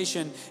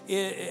interpretation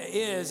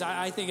is.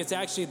 I think it's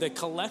actually the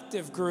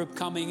collective group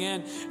coming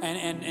in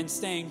and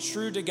staying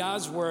true to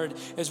God's word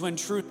is when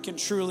truth can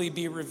truly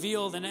be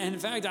revealed. And in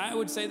fact, I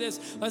would say this,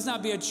 let's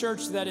not be a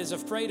church that is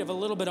afraid of a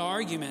little bit of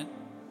argument,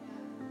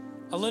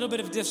 a little bit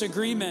of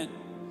disagreement.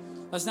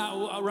 Let's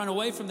not run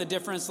away from the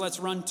difference. Let's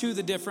run to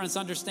the difference,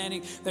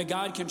 understanding that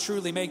God can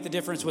truly make the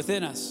difference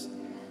within us.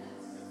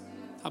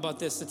 How about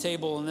this? The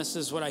table, and this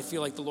is what I feel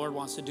like the Lord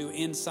wants to do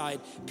inside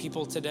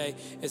people today,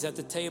 is at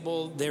the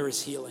table there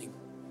is healing.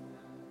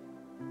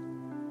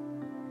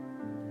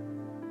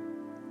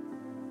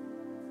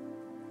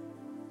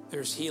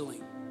 There's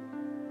healing.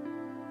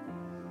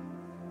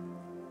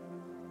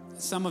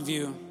 Some of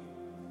you,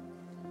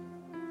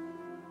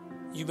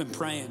 you've been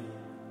praying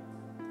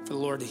for the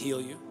Lord to heal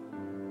you.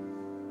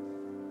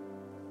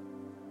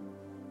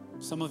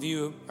 Some of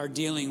you are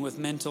dealing with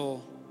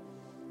mental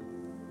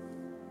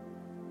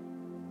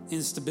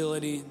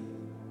instability,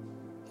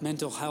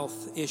 mental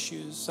health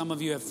issues. Some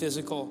of you have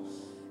physical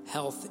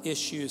health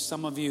issues.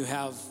 Some of you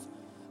have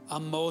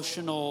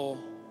emotional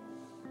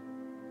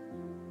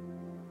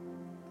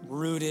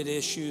rooted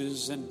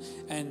issues.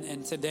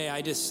 And today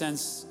I just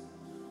sense,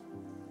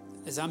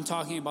 as I'm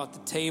talking about the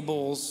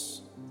tables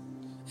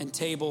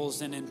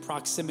and in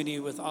proximity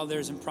with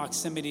others, in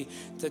proximity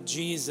to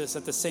Jesus,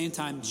 at the same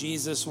time,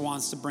 Jesus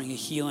wants to bring a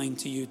healing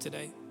to you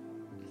today.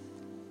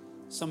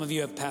 Some of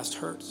you have past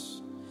hurts.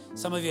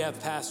 Some of you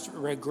have past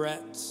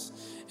regrets.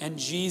 And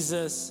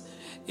Jesus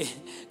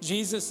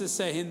is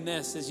saying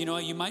this, is, you know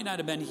what, you might not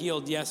have been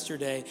healed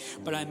yesterday,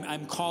 but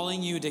I'm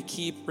calling you to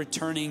keep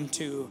returning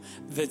to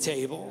the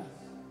table.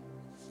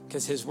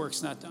 because his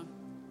work's not done.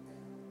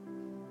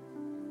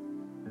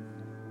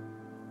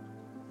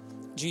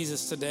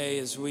 Jesus, today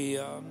as we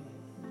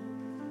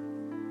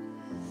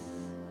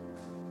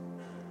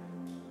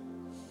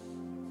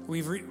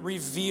we've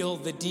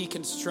revealed the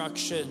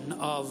deconstruction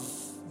of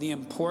the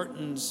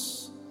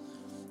importance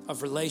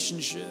of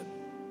relationship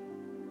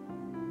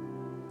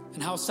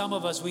and how some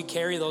of us, we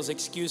carry those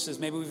excuses.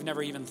 Maybe we've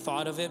never even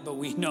thought of it, but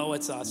we know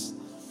it's us.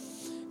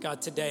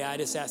 God, today I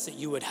just ask that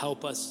you would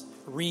help us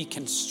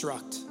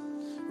reconstruct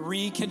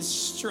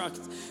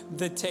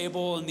the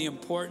table and the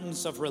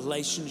importance of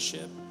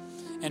relationship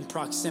and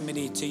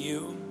proximity to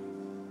you.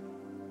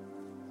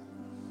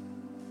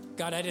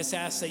 God, I just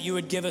ask that you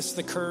would give us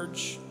the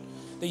courage,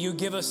 that you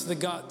give us the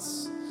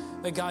guts,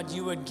 that God,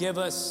 you would give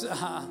us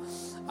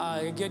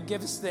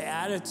give us the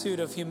attitude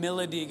of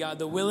humility, God,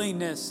 the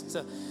willingness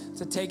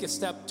to take a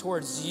step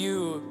towards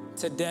you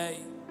today.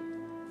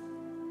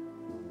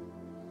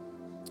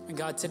 And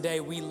God,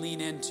 today we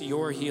lean into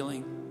your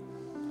healing.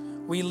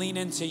 We lean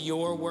into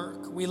your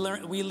work. We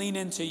lean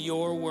into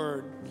your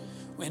word,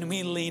 and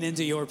we lean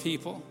into your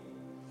people,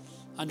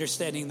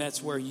 understanding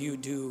that's where you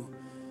do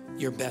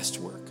your best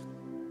work.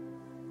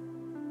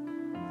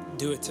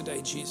 Do it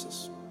today,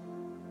 Jesus.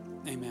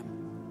 Amen.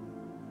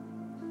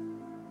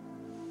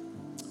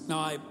 Now,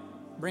 I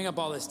bring up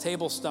all this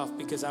table stuff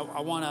because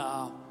I want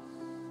to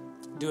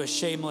do a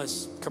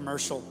shameless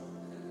commercial.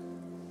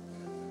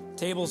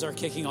 Tables are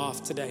kicking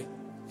off today.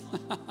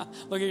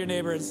 Look at your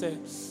neighbor and say,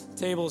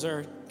 tables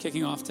are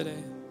kicking off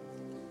today.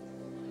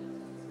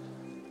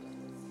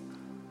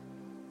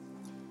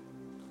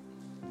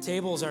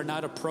 Tables are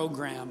not a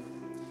program.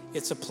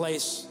 It's a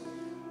place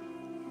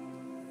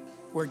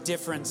where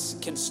difference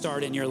can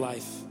start in your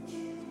life,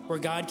 where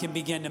God can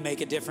begin to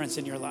make a difference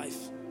in your life.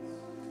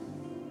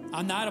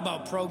 I'm not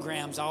about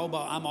programs. I'm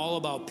all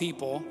about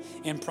people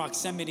in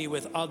proximity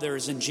with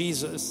others in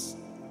Jesus.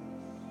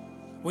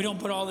 We don't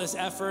put all this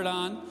effort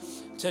on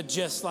to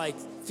just like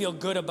feel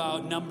good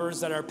about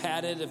numbers that are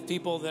padded of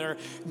people that are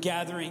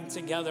gathering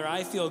together.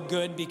 I feel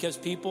good because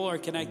people are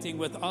connecting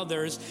with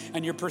others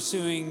and you're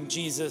pursuing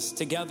Jesus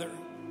together.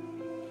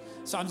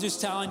 So I'm just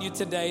telling you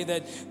today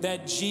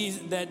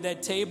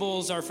that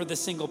tables are for the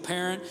single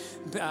parent.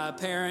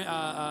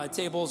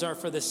 Tables are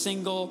for the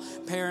single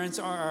parents.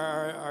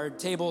 Our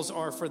tables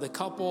are for the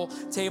couple.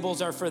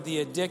 Tables are for the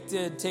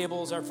addicted.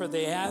 Tables are for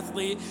the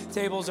athlete.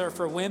 Tables are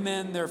for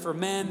women. They're for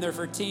men. They're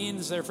for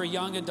teens. They're for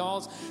young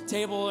adults.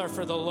 Tables are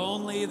for the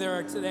lonely. They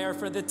are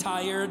for the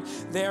tired.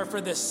 They are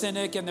for the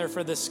cynic, and they're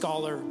for the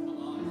scholar.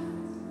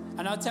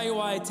 And I'll tell you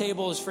why a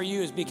table is for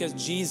you is because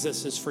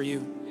Jesus is for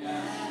you.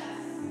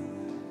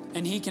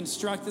 And he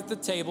constructed the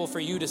table for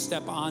you to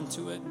step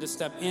onto it, to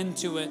step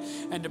into it,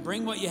 and to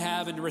bring what you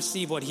have and to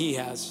receive what he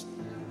has.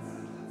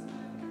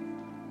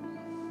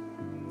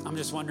 I'm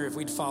just wondering if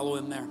we'd follow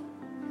him there.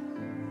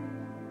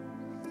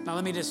 Now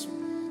let me just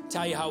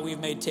tell you how we've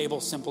made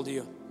tables simple to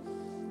you.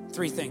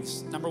 3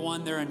 things. Number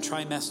 1, they're in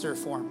trimester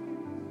form.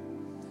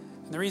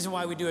 And the reason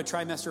why we do a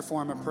trimester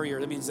form per year,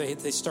 that means they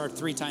start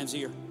 3 times a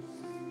year,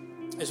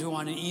 is we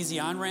want an easy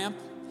on-ramp,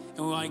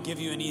 and we want to give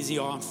you an easy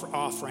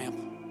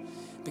off-ramp.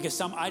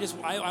 Because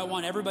I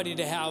want everybody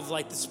to have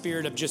like the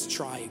spirit of just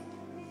trying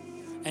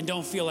and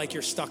don't feel like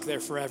you're stuck there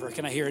forever.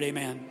 Can I hear it?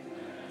 Amen.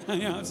 You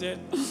know what I'm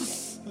saying? I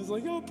was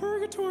like, oh,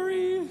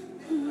 purgatory.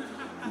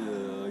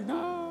 Like,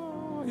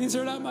 no, these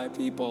are not my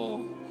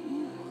people.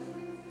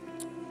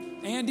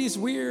 Andy's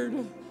weird.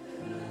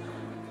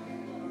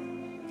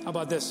 How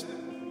about this?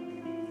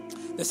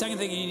 The second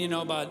thing you need to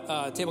know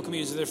about table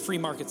communities is their free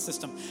market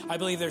system. I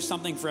believe there's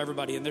something for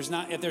everybody. And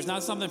if there's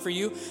not something for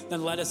you,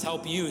 then let us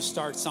help you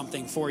start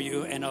something for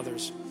you and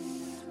others.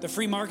 The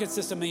free market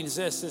system means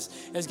this,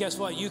 is guess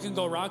what? You can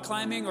go rock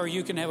climbing or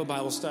you can have a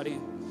Bible study.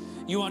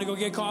 You want to go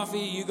get coffee,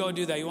 you go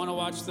do that. You want to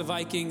watch the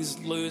Vikings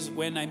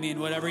win,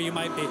 whatever you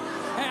might be.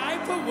 Hey, I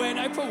put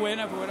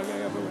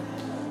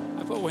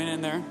win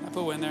in there.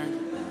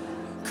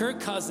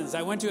 Kirk Cousins,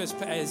 I went to his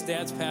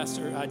dad's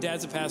pastor.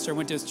 Dad's a pastor. I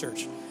went to his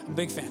church. I'm a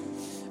big fan.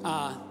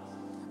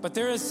 But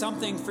there is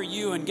something for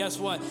you, and guess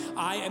what?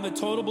 I am a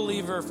total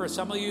believer for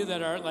some of you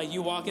that are like,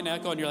 you walk in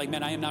Echo and you're like,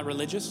 man, I am not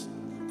religious.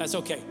 That's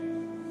okay.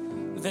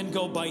 Then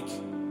go bike.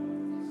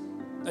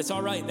 That's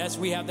all right.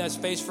 We have that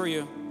space for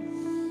you.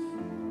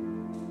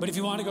 But if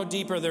you want to go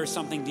deeper, there's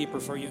something deeper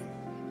for you.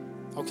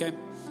 Okay?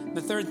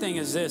 The third thing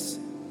is this.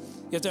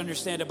 You have to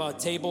understand about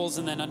tables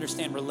and then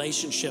understand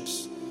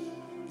relationships.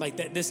 Like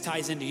that, this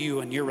ties into you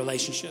and your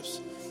relationships.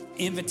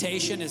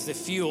 Invitation is the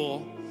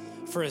fuel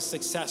for a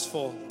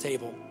successful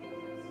table.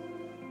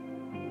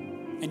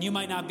 And you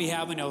might not be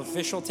having an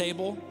official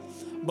table,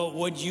 but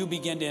would you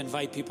begin to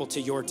invite people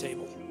to your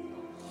table?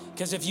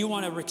 Because if you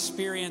want to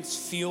experience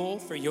fuel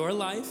for your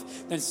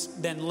life,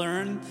 then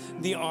learn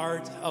the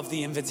art of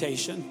the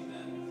invitation.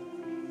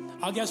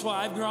 Guess what?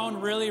 I've grown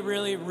really,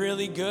 really,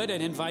 really good at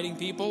inviting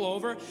people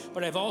over,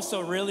 but I've also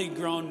really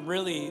grown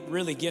really,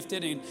 really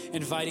gifted in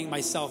inviting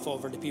myself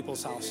over to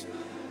people's house.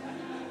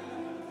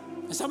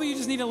 And some of you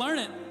just need to learn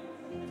it.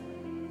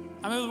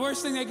 The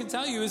worst thing they can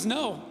tell you is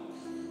no.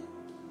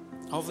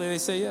 Hopefully they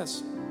say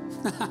yes.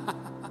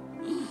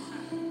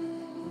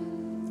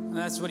 And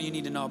that's what you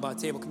need to know about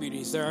Table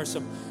Communities. There's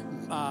some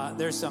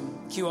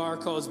QR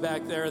codes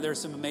back there.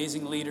 There's some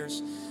amazing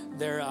leaders.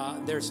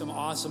 There's some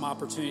awesome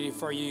opportunity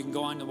for you. You can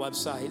go on the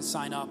website,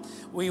 sign up.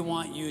 We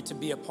want you to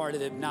be a part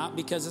of it, not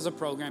because it's a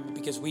program, but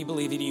because we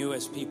believe in you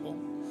as people.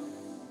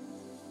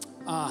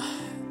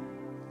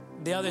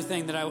 The other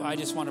thing that I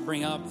just want to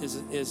bring up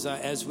is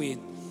as we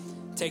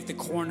take the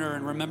corner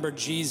and remember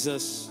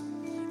Jesus,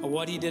 and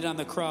what he did on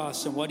the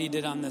cross and what he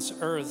did on this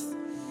earth,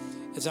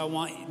 is I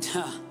want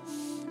you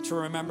to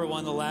remember one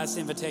of the last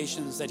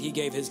invitations that he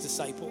gave his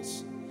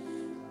disciples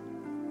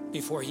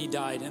before he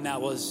died, and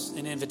that was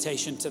an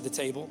invitation to the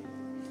table.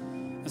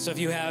 And so if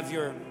you have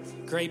your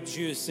grape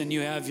juice and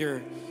you have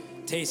your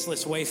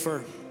tasteless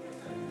wafer,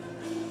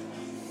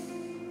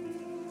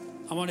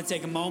 I want to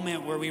take a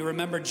moment where we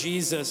remember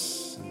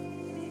Jesus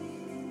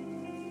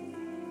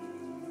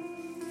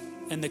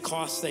and the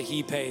cost that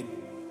he paid.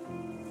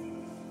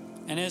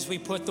 And as we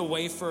put the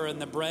wafer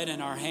and the bread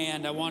in our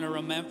hand, I want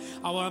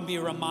to be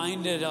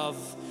reminded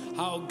of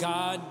how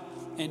God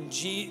and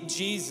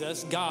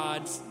Jesus,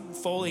 God,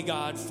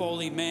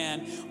 fully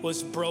man,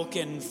 was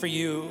broken for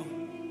you.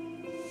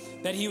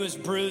 That he was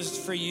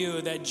bruised for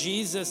you. That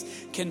Jesus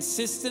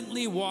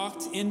consistently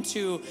walked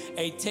into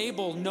a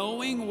table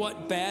knowing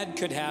what bad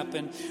could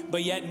happen,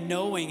 but yet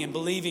knowing and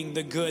believing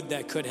the good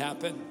that could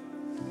happen.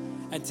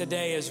 And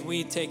today, as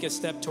we take a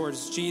step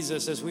towards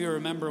Jesus, as we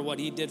remember what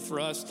he did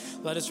for us,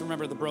 let us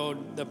remember the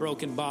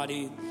broken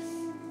body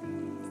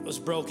that was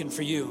broken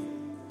for you.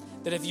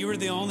 That if you were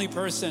the only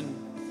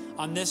person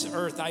on this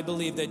earth, I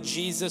believe that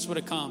Jesus would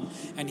have come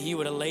and he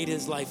would have laid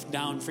his life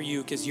down for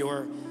you because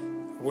you're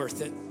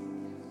worth it.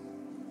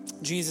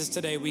 Jesus,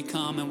 today we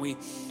come and we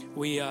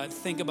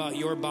think about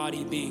your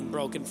body being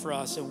broken for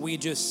us, and we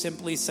just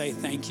simply say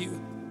thank you.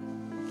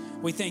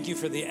 We thank you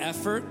for the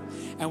effort,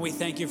 and we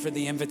thank you for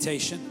the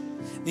invitation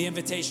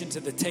to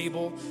the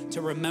table,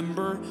 to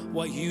remember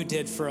what you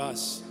did for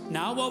us.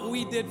 Not what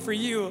we did for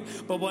you,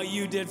 but what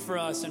you did for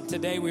us. And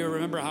today we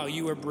remember how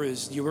you were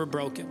bruised, you were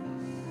broken.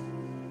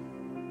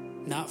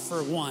 Not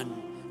for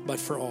one, but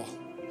for all.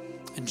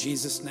 In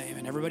Jesus' name.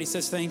 And everybody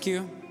says thank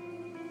you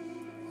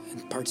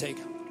and partake.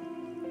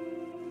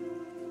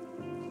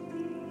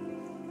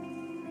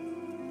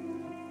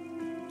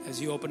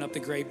 As you open up the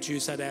grape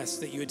juice, I'd ask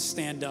that you would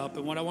stand up.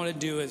 And what I want to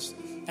do is,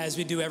 as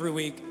we do every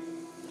week,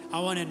 I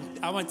want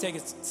to take a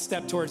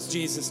step towards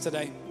Jesus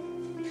today.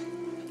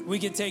 We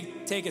can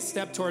take a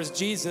step towards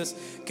Jesus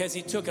because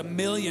he took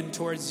 1,000,000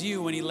 towards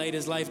you when he laid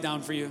his life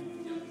down for you.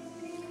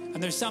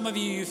 And there's some of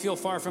you feel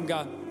far from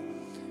God.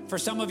 For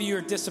some of you,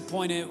 you're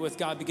disappointed with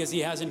God because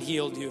he hasn't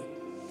healed you.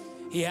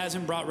 He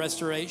hasn't brought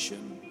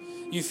restoration.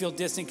 You feel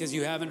distant because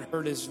you haven't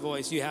heard his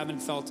voice. You haven't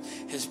felt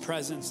his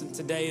presence. And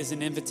today is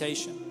an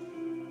invitation.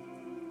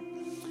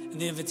 And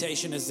the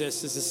invitation is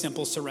this, is a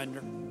simple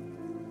surrender.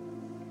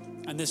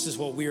 And this is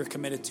what we are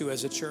committed to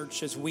as a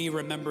church, as we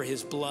remember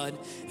his blood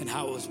and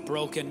how it was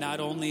broken, not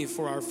only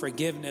for our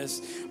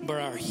forgiveness, but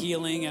our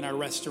healing and our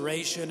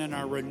restoration and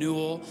our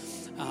renewal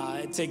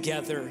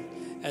together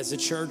as a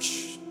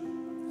church.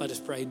 Let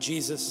us pray.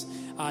 Jesus,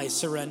 I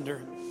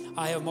surrender.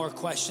 I have more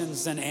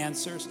questions than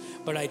answers,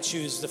 but I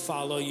choose to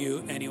follow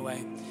you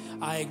anyway.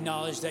 I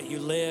acknowledge that you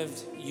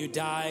lived, you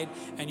died,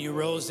 and you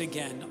rose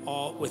again,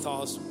 all with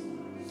awesome.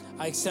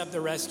 I accept the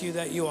rescue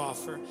that you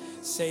offer.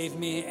 Save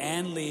me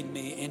and lead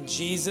me in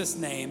Jesus'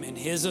 name, in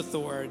his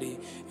authority.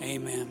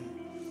 Amen.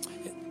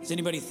 Is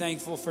anybody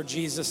thankful for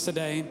Jesus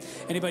today?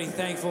 Anybody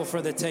thankful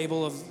for the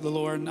table of the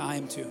Lord? I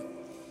am too.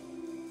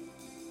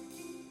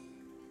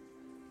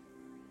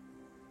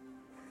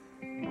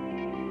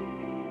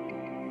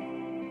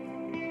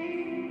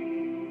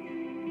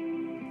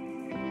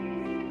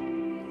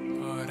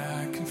 But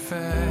I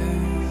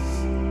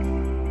confess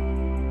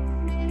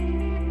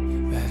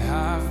that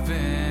I've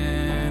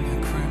been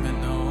a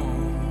criminal,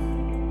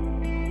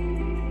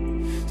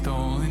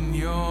 stolen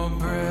your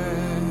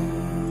breath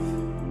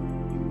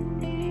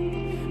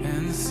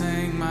and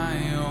sang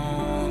my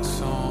own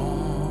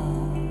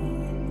song.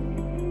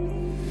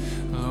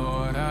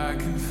 Lord, I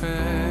confess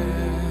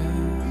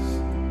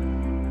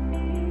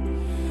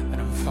that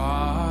I'm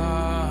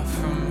far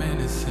from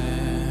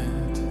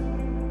innocent.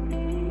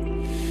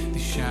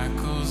 These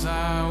shackles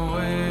I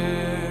wear,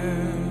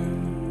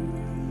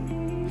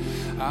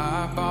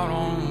 I bought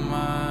on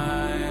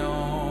my own.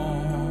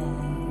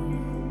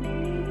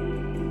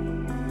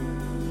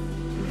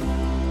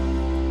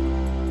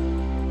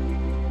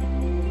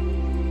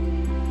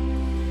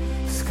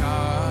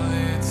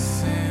 Scarlet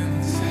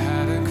sins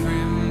had a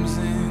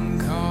crimson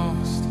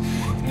cost.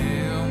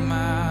 Nail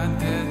my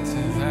debt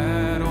to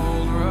that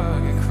old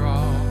rugged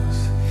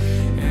cross.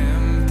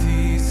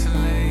 Empty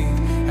slate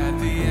at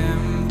the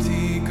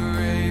empty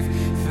grave.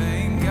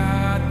 Thank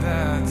God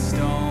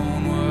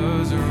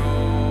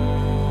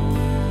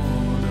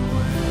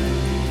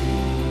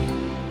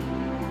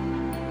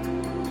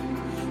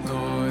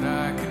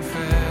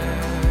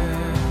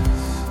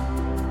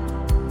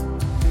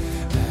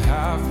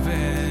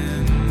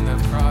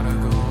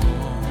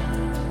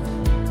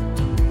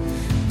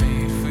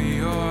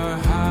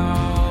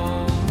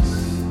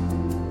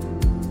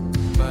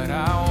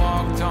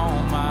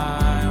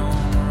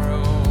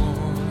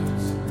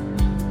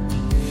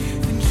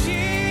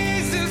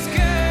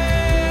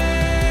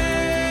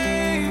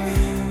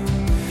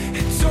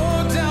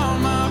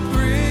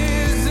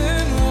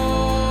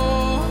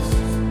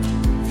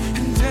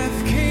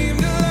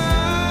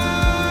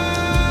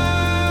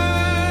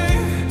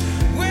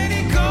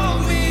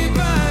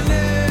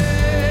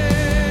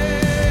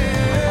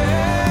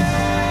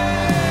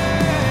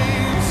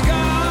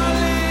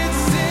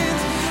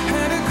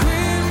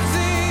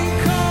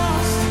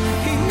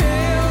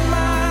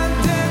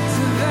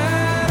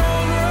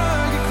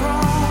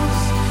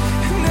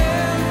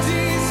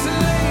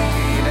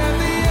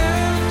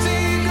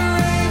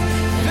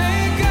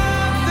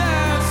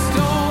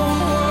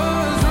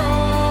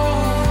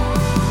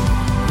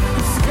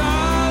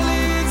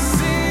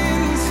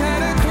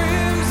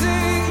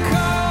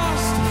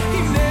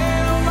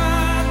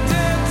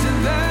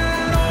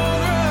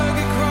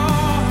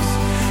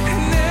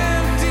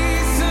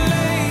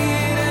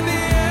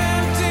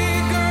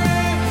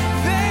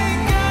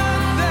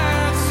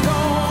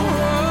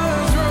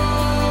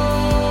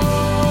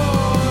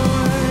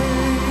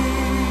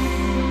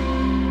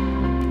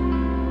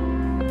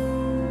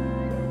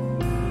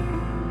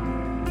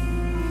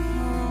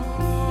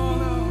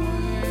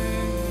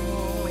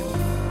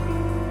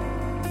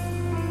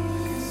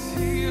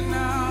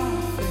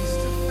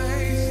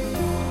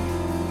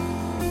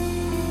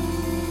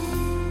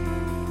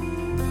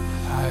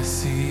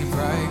see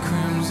bright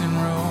crimson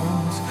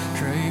rose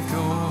draped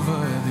over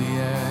the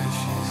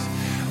ashes,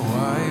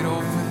 wide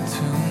open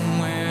tomb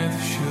where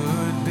there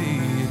should be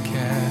a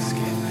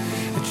casket.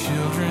 The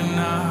children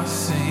are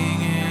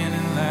singing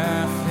and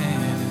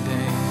laughing and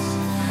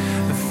dancing.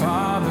 The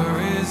Father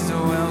is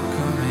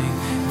welcoming.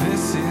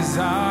 This is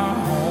our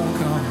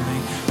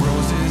homecoming.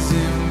 Roses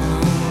in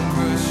bloom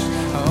rush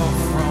up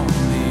from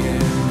the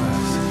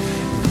embers.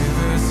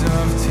 Rivers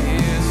of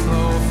tears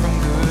flow from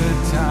good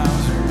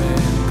times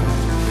remembered.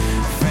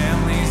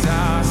 Families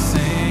are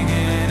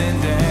singing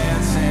and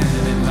dancing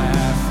and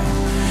laughing.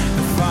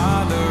 The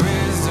Father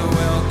is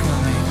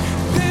welcoming.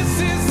 This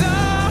is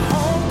our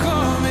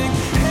homecoming.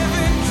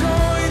 Heaven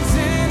joins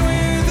in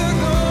with the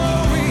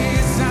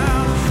glorious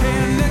sound,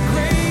 and the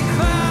great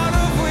cloud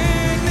of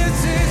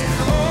witnesses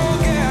all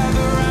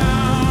gather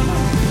round.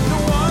 The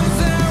ones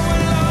that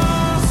were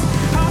lost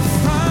are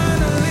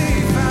finally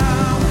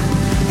found.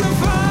 The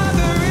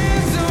Father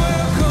is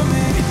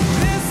welcoming.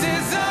 This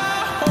is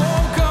our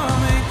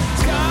homecoming.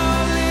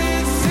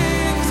 Scarlet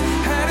sings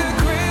at a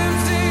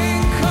crimson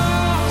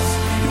cross.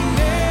 You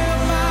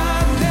nailed my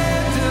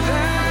death to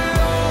that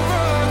old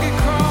rugged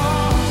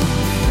cross.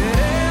 That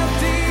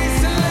empty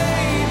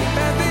slave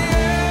at the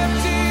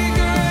empty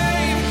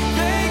grave.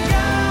 Thank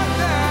God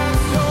that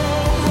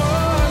stone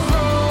was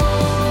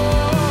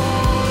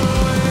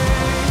rolled away. The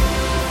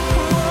Father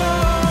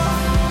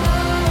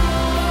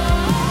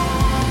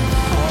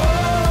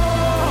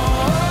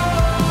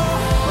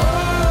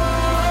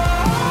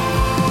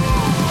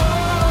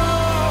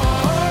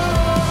is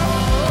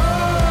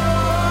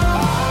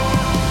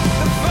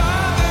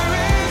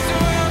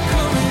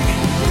welcoming.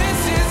 This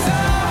is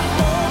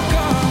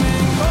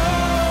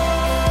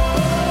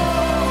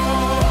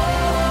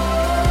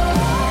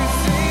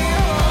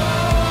our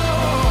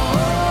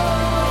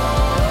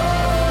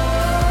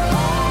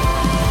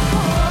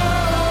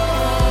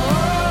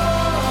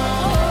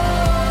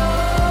homecoming.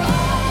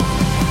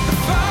 The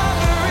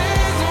Father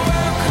is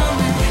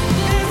welcoming.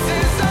 This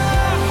is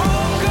our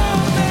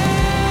homecoming,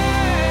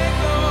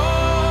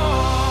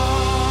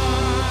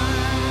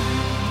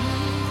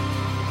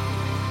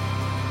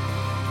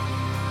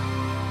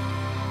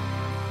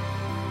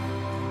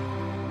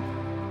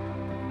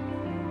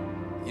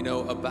 You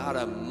know, about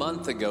a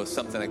month ago,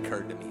 something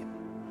occurred to me.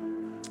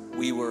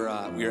 We were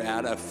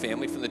at a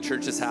family from the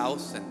church's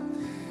house,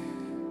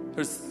 and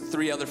there's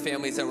 3 other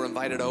families that were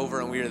invited over,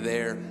 and we were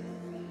there.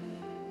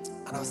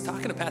 And I was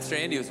talking to Pastor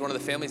Andy, who was one of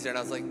the families there, and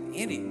I was like,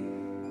 Andy,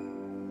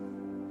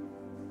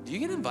 do you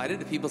get invited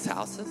to people's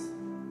houses?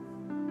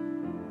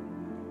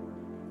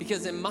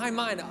 Because in my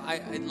mind, I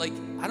don't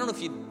know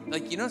if you,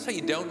 you notice how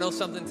you don't know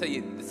something until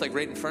it's like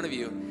right in front of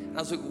you. And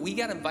I was like, we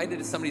got invited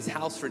to somebody's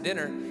house for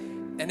dinner,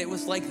 and it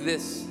was like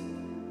this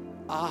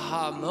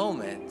aha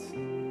moment.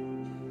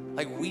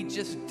 Like we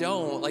just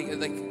don't,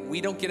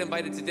 we don't get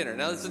invited to dinner.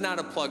 Now this is not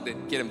a plug to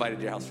get invited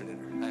to your house for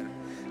dinner.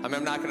 I'm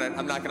not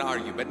gonna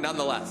argue, but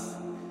nonetheless.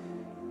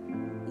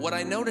 What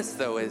I noticed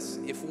though is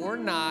if we're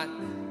not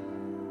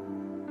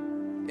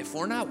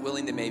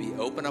willing to maybe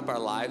open up our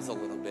lives a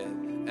little bit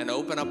and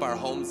open up our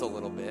homes a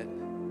little bit,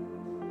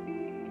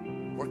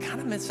 we're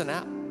kind of missing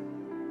out.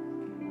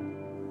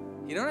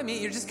 You know what I mean?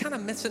 You're just kind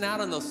of missing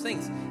out on those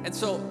things. And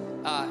so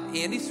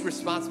Andy's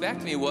response back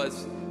to me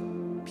was,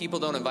 people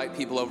don't invite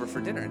people over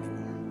for dinner anymore.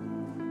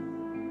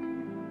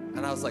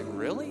 And I was like,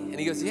 really? And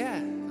he goes,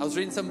 yeah, I was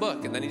reading some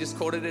book. And then he just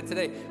quoted it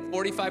today,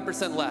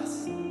 45%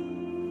 less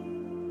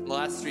in the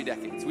last 3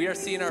 decades. We are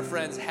seeing our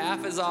friends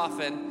half as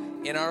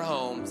often in our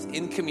homes,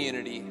 in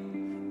community,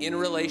 in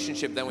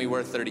relationship than we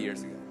were 30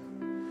 years ago.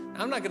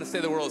 Now, I'm not going to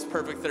say the world was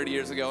perfect 30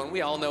 years ago, and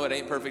we all know it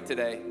ain't perfect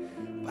today.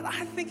 But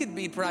I think it'd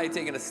be probably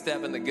taking a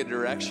step in the good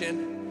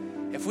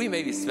direction if we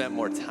maybe spent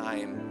more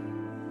time,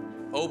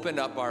 opened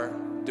up our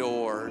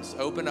doors,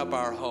 opened up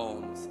our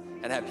homes,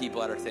 and had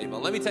people at our table.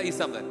 And let me tell you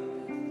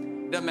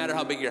something. It doesn't matter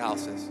how big your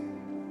house is.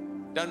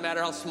 Doesn't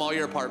matter how small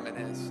your apartment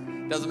is.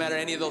 Doesn't matter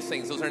any of those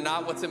things. Those are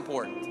not what's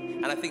important.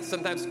 And I think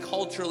sometimes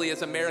culturally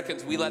as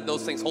Americans, we let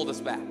those things hold us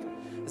back.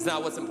 It's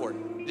not what's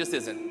important. It just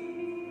isn't.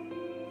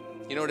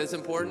 You know what is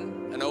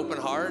important? An open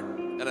heart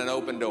and an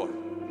open door.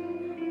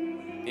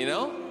 You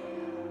know?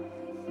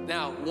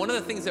 Now, one of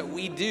the things that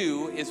we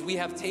do is we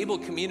have table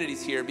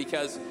communities here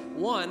because,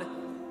 one,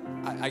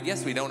 I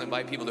guess we don't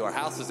invite people to our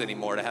houses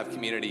anymore to have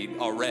community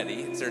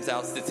already. It turns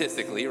out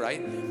statistically,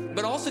 right?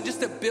 But also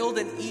just to build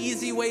an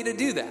easy way to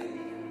do that.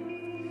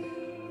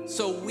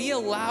 So we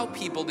allow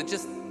people to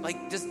just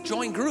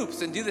join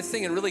groups and do this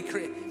thing and really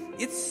create.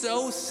 It's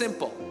so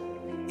simple.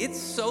 It's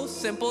so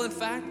simple, in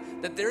fact,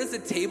 that there is a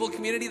table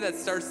community that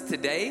starts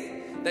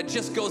today that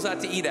just goes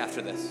out to eat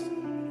after this.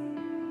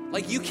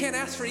 Like, you can't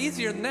ask for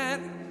easier than that.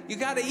 You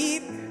got to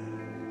eat.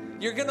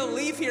 You're going to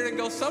leave here and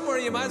go somewhere.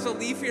 You might as well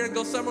leave here and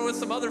go somewhere with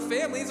some other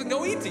families and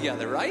go eat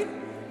together, right?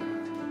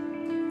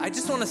 I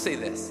just want to say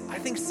this. I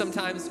think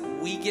sometimes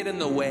we get in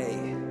the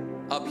way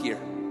up here.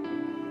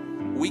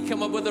 We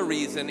come up with a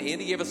reason.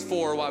 Andy gave us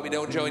 4 why we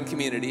don't join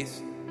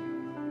communities,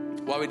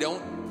 why we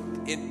don't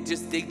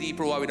just dig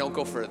deeper, why we don't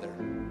go further.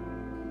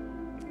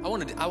 I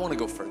want to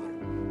go further.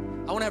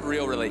 I I want to have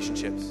real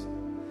relationships.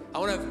 I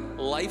want to have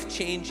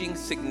life-changing,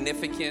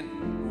 significant,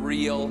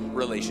 real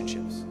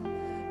relationships.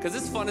 Because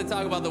it's fun to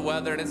talk about the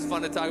weather, and it's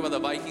fun to talk about the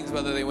Vikings,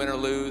 whether they win or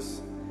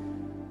lose.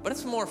 But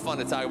it's more fun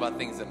to talk about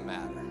things that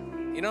matter.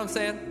 You know what I'm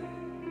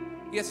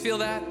saying? You guys feel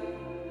that?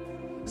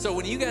 So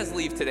when you guys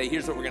leave today,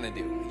 here's what we're going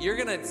to do. You're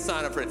going to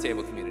sign up for a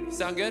table community.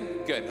 Sound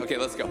good? Good. Okay,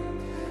 let's go.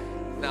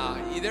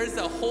 Now, there's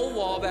a whole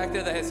wall back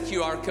there that has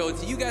QR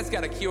codes. You guys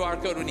got a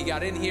QR code when you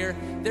got in here.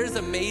 There's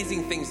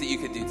amazing things that you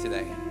could do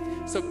today.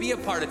 So be a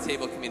part of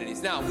table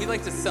communities. Now, we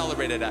like to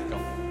celebrate at Echo.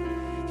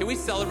 Can we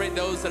celebrate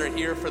those that are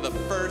here for the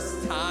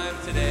first time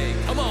today?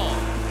 Come on.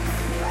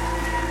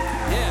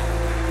 Yeah.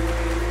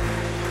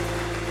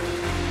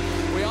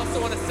 We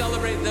also want to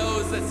celebrate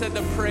those that said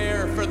the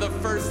prayer for the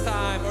first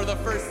time or the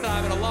first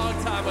time in a long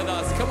time with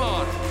us. Come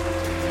on.